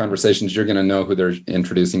three-way conversations, you're going to know who they're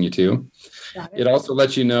introducing you to. It also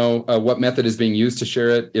lets you know what method is being used to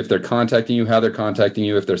share it, if they're contacting you, how they're contacting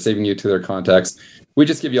you, if they're saving you to their contacts. We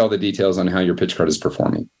just give you all the details on how your pitch card is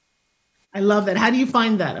performing. I love that. How do you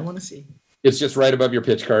find that? I want to see. It's just right above your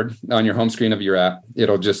pitch card on your home screen of your app.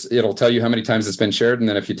 It'll tell you how many times it's been shared. And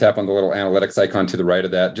then if you tap on the little analytics icon to the right of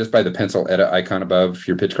that, just by the pencil edit icon above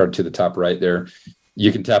your pitch card to the top right there,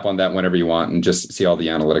 you can tap on that whenever you want and just see all the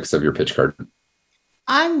analytics of your pitch card.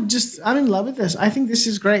 I'm in love with this. I think this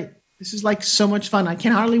is great. This is like so much fun. I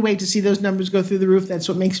can hardly wait to see those numbers go through the roof. That's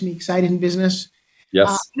what makes me excited in business.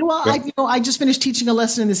 Yes. I just finished teaching a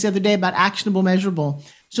lesson in this the other day about actionable, measurable.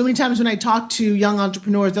 So many times when I talk to young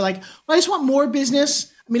entrepreneurs, they're like, well, I just want more business.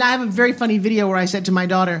 I mean, I have a very funny video where I said to my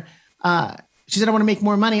daughter, she said, I want to make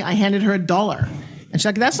more money. I handed her $1. And she's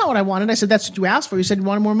like, that's not what I wanted. I said, that's what you asked for. You said you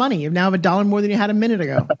wanted more money. You now have $1 more than you had a minute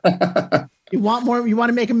ago. You want more? You want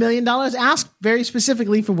to make $1 million? Ask very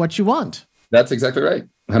specifically for what you want. That's exactly right.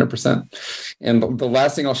 100%. And the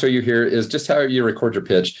last thing I'll show you here is just how you record your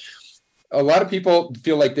pitch. A lot of people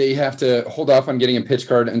feel like they have to hold off on getting a pitch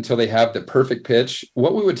card until they have the perfect pitch.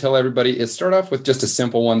 What we would tell everybody is start off with just a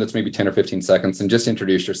simple one that's maybe 10 or 15 seconds and just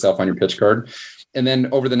introduce yourself on your pitch card. And then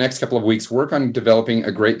over the next couple of weeks, work on developing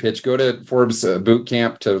a great pitch. Go to Forbes boot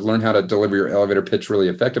camp to learn how to deliver your elevator pitch really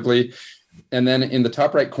effectively. And then in the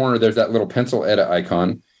top right corner, there's that little pencil edit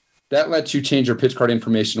icon. That lets you change your pitch card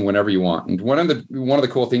information whenever you want. And one of the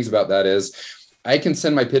cool things about that is I can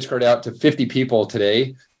send my pitch card out to 50 people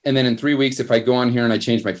today. And then in 3 weeks, if I go on here and I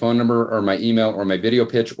change my phone number or my email or my video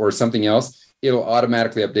pitch or something else, it'll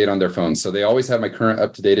automatically update on their phone. So they always have my current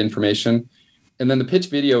up-to-date information. And then the pitch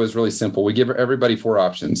video is really simple. We give everybody 4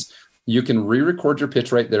 options. You can re-record your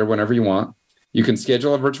pitch right there whenever you want. You can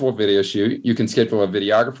schedule a virtual video shoot. You can schedule a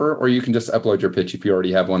videographer, or you can just upload your pitch if you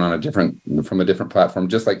already have one on from a different platform,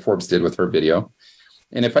 just like Forbes did with her video.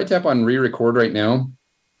 And if I tap on re-record right now,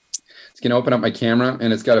 it's going to open up my camera,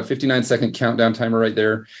 and it's got a 59-second countdown timer right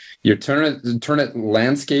there. You turn it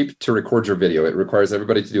landscape to record your video. It requires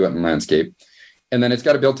everybody to do it in landscape. And then it's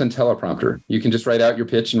got a built-in teleprompter. You can just write out your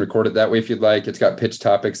pitch and record it that way if you'd like. It's got pitch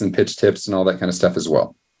topics and pitch tips and all that kind of stuff as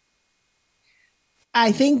well.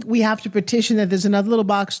 I think we have to petition that there's another little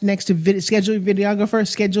box next to schedule your videographer,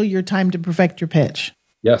 schedule your time to perfect your pitch.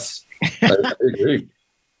 Yes, I agree.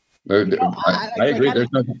 I agree.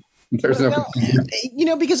 There's no.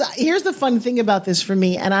 Because here's the fun thing about this for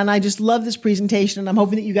me, and I just love this presentation, and I'm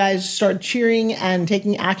hoping that you guys start cheering and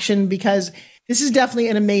taking action, because this is definitely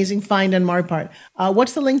an amazing find on my part.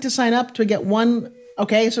 What's the link to sign up to get one?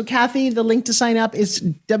 Okay, so Kathy, the link to sign up is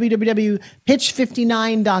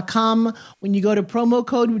www.pitch59.com. When you go to promo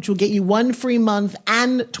code, which will get you 1 free month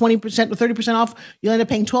and 20% or 30% off, you'll end up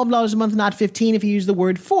paying $12 a month, not $15 if you use the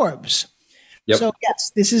word Forbes. Yep. So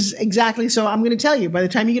yes, this is exactly. So I'm going to tell you, by the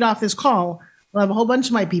time you get off this call, we'll have a whole bunch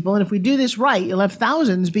of my people. And if we do this right, you'll have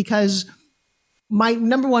thousands, because my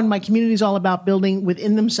community is all about building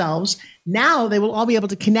within themselves. Now they will all be able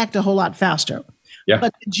to connect a whole lot faster. Yeah.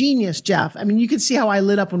 But the genius, Jeff, I mean, you could see how I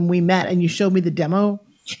lit up when we met and you showed me the demo.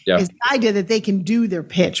 Yeah. Is the idea that they can do their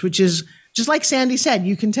pitch, which is just like Sandy said,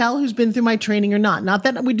 you can tell who's been through my training or not. Not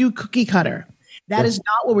that we do cookie cutter. That is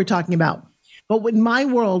not what we're talking about. But in my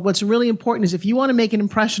world, what's really important is if you want to make an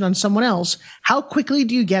impression on someone else, how quickly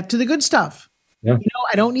do you get to the good stuff? Yeah.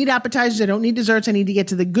 I don't need appetizers. I don't need desserts. I need to get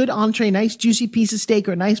to the good entree, nice juicy piece of steak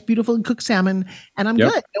or nice, beautiful cooked salmon. And I'm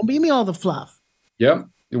good. Don't give me all the fluff. Yep.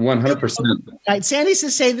 100%. All right. Sandy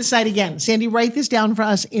says, say the site again. Sandy, write this down for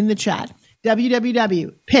us in the chat.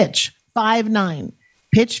 www.pitch59,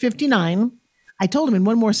 pitch59. I told him in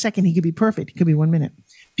one more second, he could be perfect. It could be 1 minute.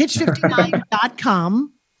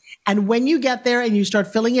 Pitch59.com. And when you get there and you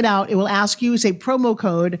start filling it out, it will ask you, say promo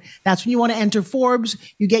code. That's when you want to enter Forbes.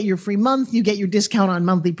 You get your free month. You get your discount on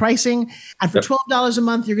monthly pricing. And for $12 a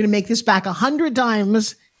month, you're going to make this back 100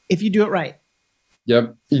 times if you do it right.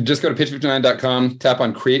 Yep. You just go to pitch59.com, tap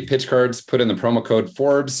on create pitch cards, put in the promo code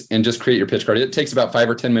Forbes, and just create your pitch card. It takes about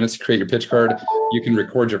 5 or 10 minutes to create your pitch card. You can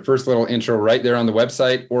record your first little intro right there on the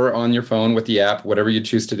website or on your phone with the app, whatever you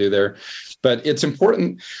choose to do there. But it's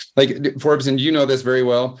important, like Forbes, and you know this very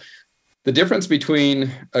well, the difference between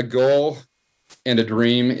a goal and a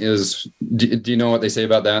dream is, do you know what they say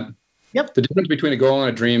about that? Yep. The difference between a goal and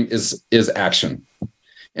a dream is action.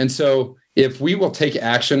 And so if we will take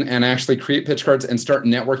action and actually create pitch cards and start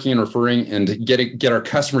networking and referring and get our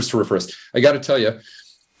customers to refer us, I got to tell you,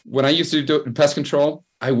 when I used to do pest control,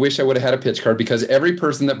 I wish I would have had a pitch card, because every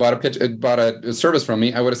person that bought a service from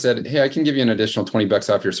me, I would have said, hey, I can give you an additional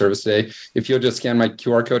 $20 off your service today if you'll just scan my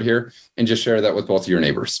QR code here and just share that with both of your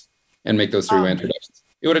neighbors and make those 3-way introductions.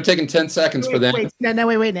 It would have taken 10 seconds for them. Wait.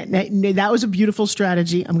 That was a beautiful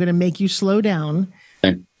strategy. I'm going to make you slow down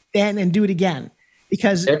and do it again,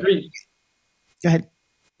 because go ahead.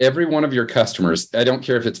 Every one of your customers, I don't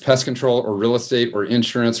care if it's pest control or real estate or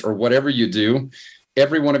insurance or whatever you do,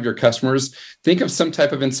 every one of your customers, think of some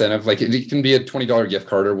type of incentive, like it can be a $20 gift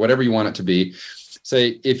card or whatever you want it to be.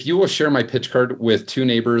 Say, if you will share my pitch card with 2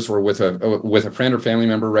 neighbors or with a friend or family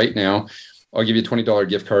member right now, I'll give you a $20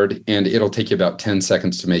 gift card, and it'll take you about 10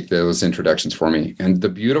 seconds to make those introductions for me. And the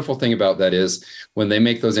beautiful thing about that is when they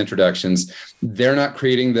make those introductions, they're not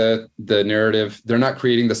creating the narrative. They're not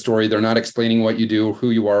creating the story. They're not explaining what you do,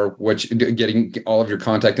 who you are, getting all of your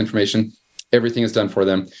contact information. Everything is done for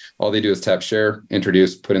them. All they do is tap share,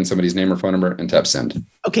 introduce, put in somebody's name or phone number, and tap send.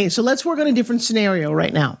 Okay, so let's work on a different scenario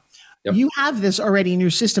right now. Yep. You have this already in your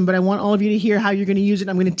system, but I want all of you to hear how you're going to use it.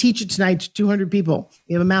 I'm going to teach it tonight to 200 people.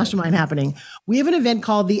 We have a mastermind happening. We have an event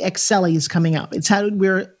called the Excellies coming up. It's how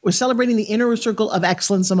we're celebrating the inner circle of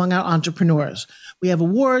excellence among our entrepreneurs. We have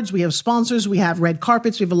awards, we have sponsors, we have red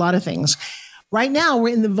carpets, we have a lot of things. Right now,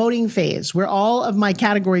 we're in the voting phase where all of my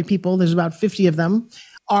category people, there's about 50 of them,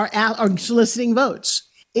 are soliciting votes.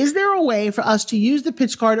 Is there a way for us to use the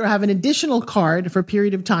pitch card or have an additional card for a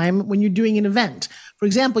period of time when you're doing an event? For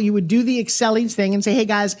example, you would do the Excellies thing and say, hey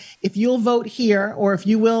guys, if you'll vote here, or if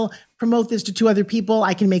you will promote this to 2 other people,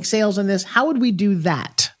 I can make sales on this. How would we do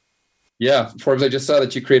that? Yeah, Forbes, I just saw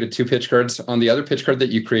that you created 2 pitch cards. On the other pitch card that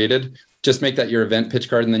you created, just make that your event pitch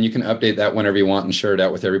card, and then you can update that whenever you want and share it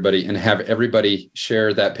out with everybody and have everybody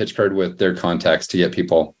share that pitch card with their contacts to get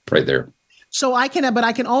people right there. So I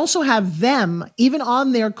can also have them, even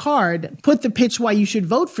on their card, put the pitch why you should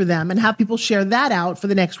vote for them and have people share that out for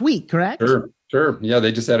the next week, correct? Sure. Yeah,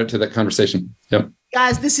 they just add it to that conversation. Yep.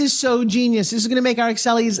 Guys, this is so genius. This is going to make our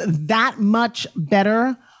Excellies that much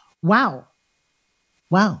better. Wow.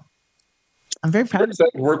 I'm very proud of to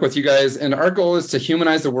work with you guys. And our goal is to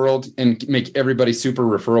humanize the world and make everybody super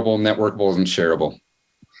referable, networkable, and shareable.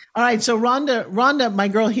 All right. So Rhonda, my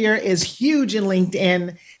girl here, is huge in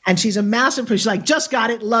LinkedIn, and she's a massive push. She's like, just got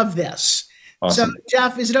it. Love this. Awesome. So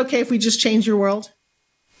Jeff, is it okay if we just change your world?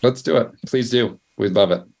 Let's do it. Please do. We'd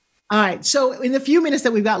love it. All right. So in the few minutes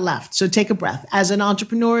that we've got left, so take a breath. As an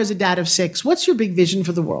entrepreneur, as a dad of 6, what's your big vision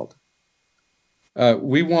for the world?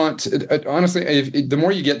 We want, honestly, the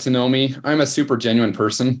more you get to know me, I'm a super genuine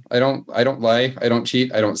person. I don't lie. I don't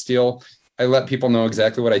cheat. I don't steal. I let people know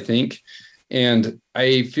exactly what I think. And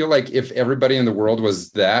I feel like if everybody in the world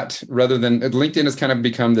was that, rather than LinkedIn has kind of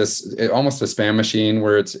become this almost a spam machine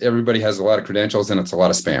where it's everybody has a lot of credentials and it's a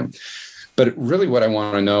lot of spam. But really what I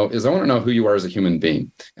want to know is I want to know who you are as a human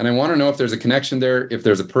being. And I want to know if there's a connection there, if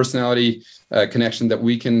there's a personality connection that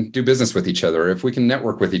we can do business with each other, if we can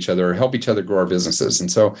network with each other or help each other grow our businesses.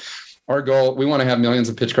 And so our goal, we want to have millions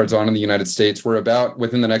of pitch cards on in the United States. We're about,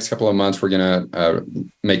 within the next couple of months, we're going to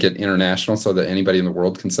make it international so that anybody in the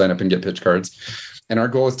world can sign up and get pitch cards. And our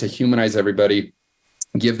goal is to humanize everybody,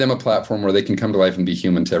 give them a platform where they can come to life and be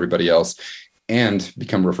human to everybody else and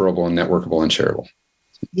become referable and networkable and shareable.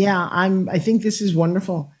 Yeah, I think this is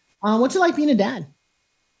wonderful. What's it like being a dad?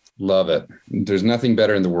 Love it. There's nothing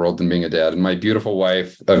better in the world than being a dad. And my beautiful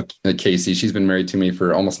wife, Casey, she's been married to me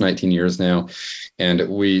for almost 19 years now. And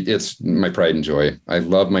it's my pride and joy. I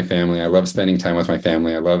love my family. I love spending time with my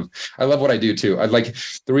family. I love what I do too.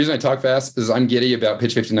 The reason I talk fast is I'm giddy about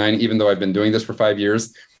Pitch 59, even though I've been doing this for 5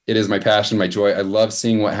 years. It is my passion, my joy. I love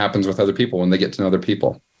seeing what happens with other people when they get to know other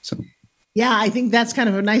people. So, yeah, I think that's kind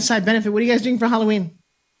of a nice side benefit. What are you guys doing for Halloween?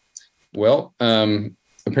 Well,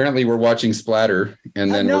 apparently we're watching Splatter,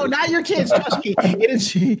 and then no, not your kids. Trust me, it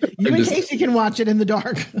is you and Casey can watch it in the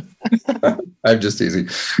dark. I'm just teasing.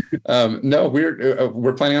 No,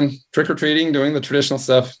 we're planning on trick or treating, doing the traditional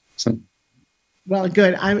stuff. So. Well,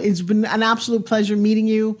 good. It's been an absolute pleasure meeting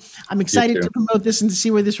you. I'm excited to promote this and to see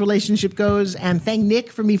where this relationship goes. And thank Nick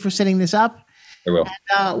for setting this up. I will.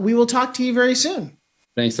 And, we will talk to you very soon.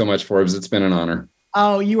 Thanks so much, Forbes. It's been an honor.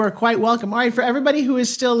 Oh, you are quite welcome. All right. For everybody who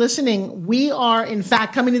is still listening, we are, in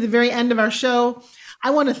fact, coming to the very end of our show. I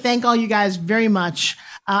want to thank all you guys very much.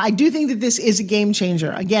 I do think that this is a game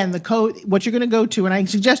changer. Again, the code, what you're going to go to, and I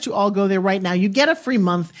suggest you all go there right now. You get a free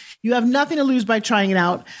month. You have nothing to lose by trying it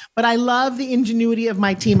out. But I love the ingenuity of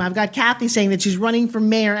my team. I've got Kathy saying that she's running for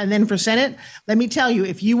mayor and then for Senate. Let me tell you,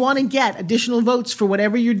 if you want to get additional votes for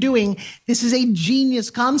whatever you're doing, this is a genius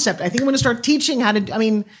concept. I think I'm going to start teaching how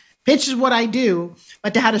to, pitch is what I do,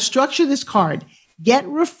 but to how to structure this card, get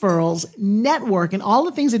referrals, network, and all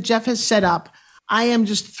the things that Jeff has set up. I am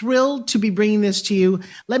just thrilled to be bringing this to you.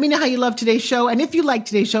 Let me know how you love today's show. And if you like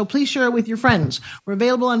today's show, please share it with your friends. We're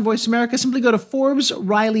available on Voice America. Simply go to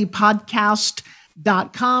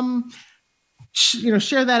ForbesRileyPodcast.com.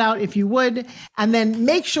 Share that out if you would. And then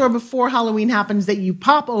make sure before Halloween happens that you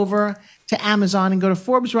pop over to Amazon and go to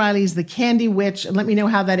Forbes Riley's The Candy Witch and let me know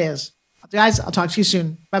how that is. Guys, I'll talk to you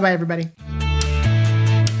soon. Bye-bye, everybody.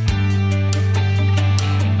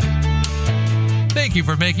 Thank you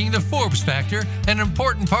for making the Forbes Factor an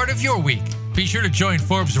important part of your week. Be sure to join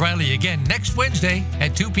Forbes Riley again next Wednesday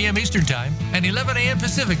at 2 p.m. Eastern Time and 11 a.m.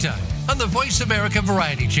 Pacific Time on the Voice America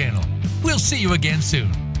Variety Channel. We'll see you again soon.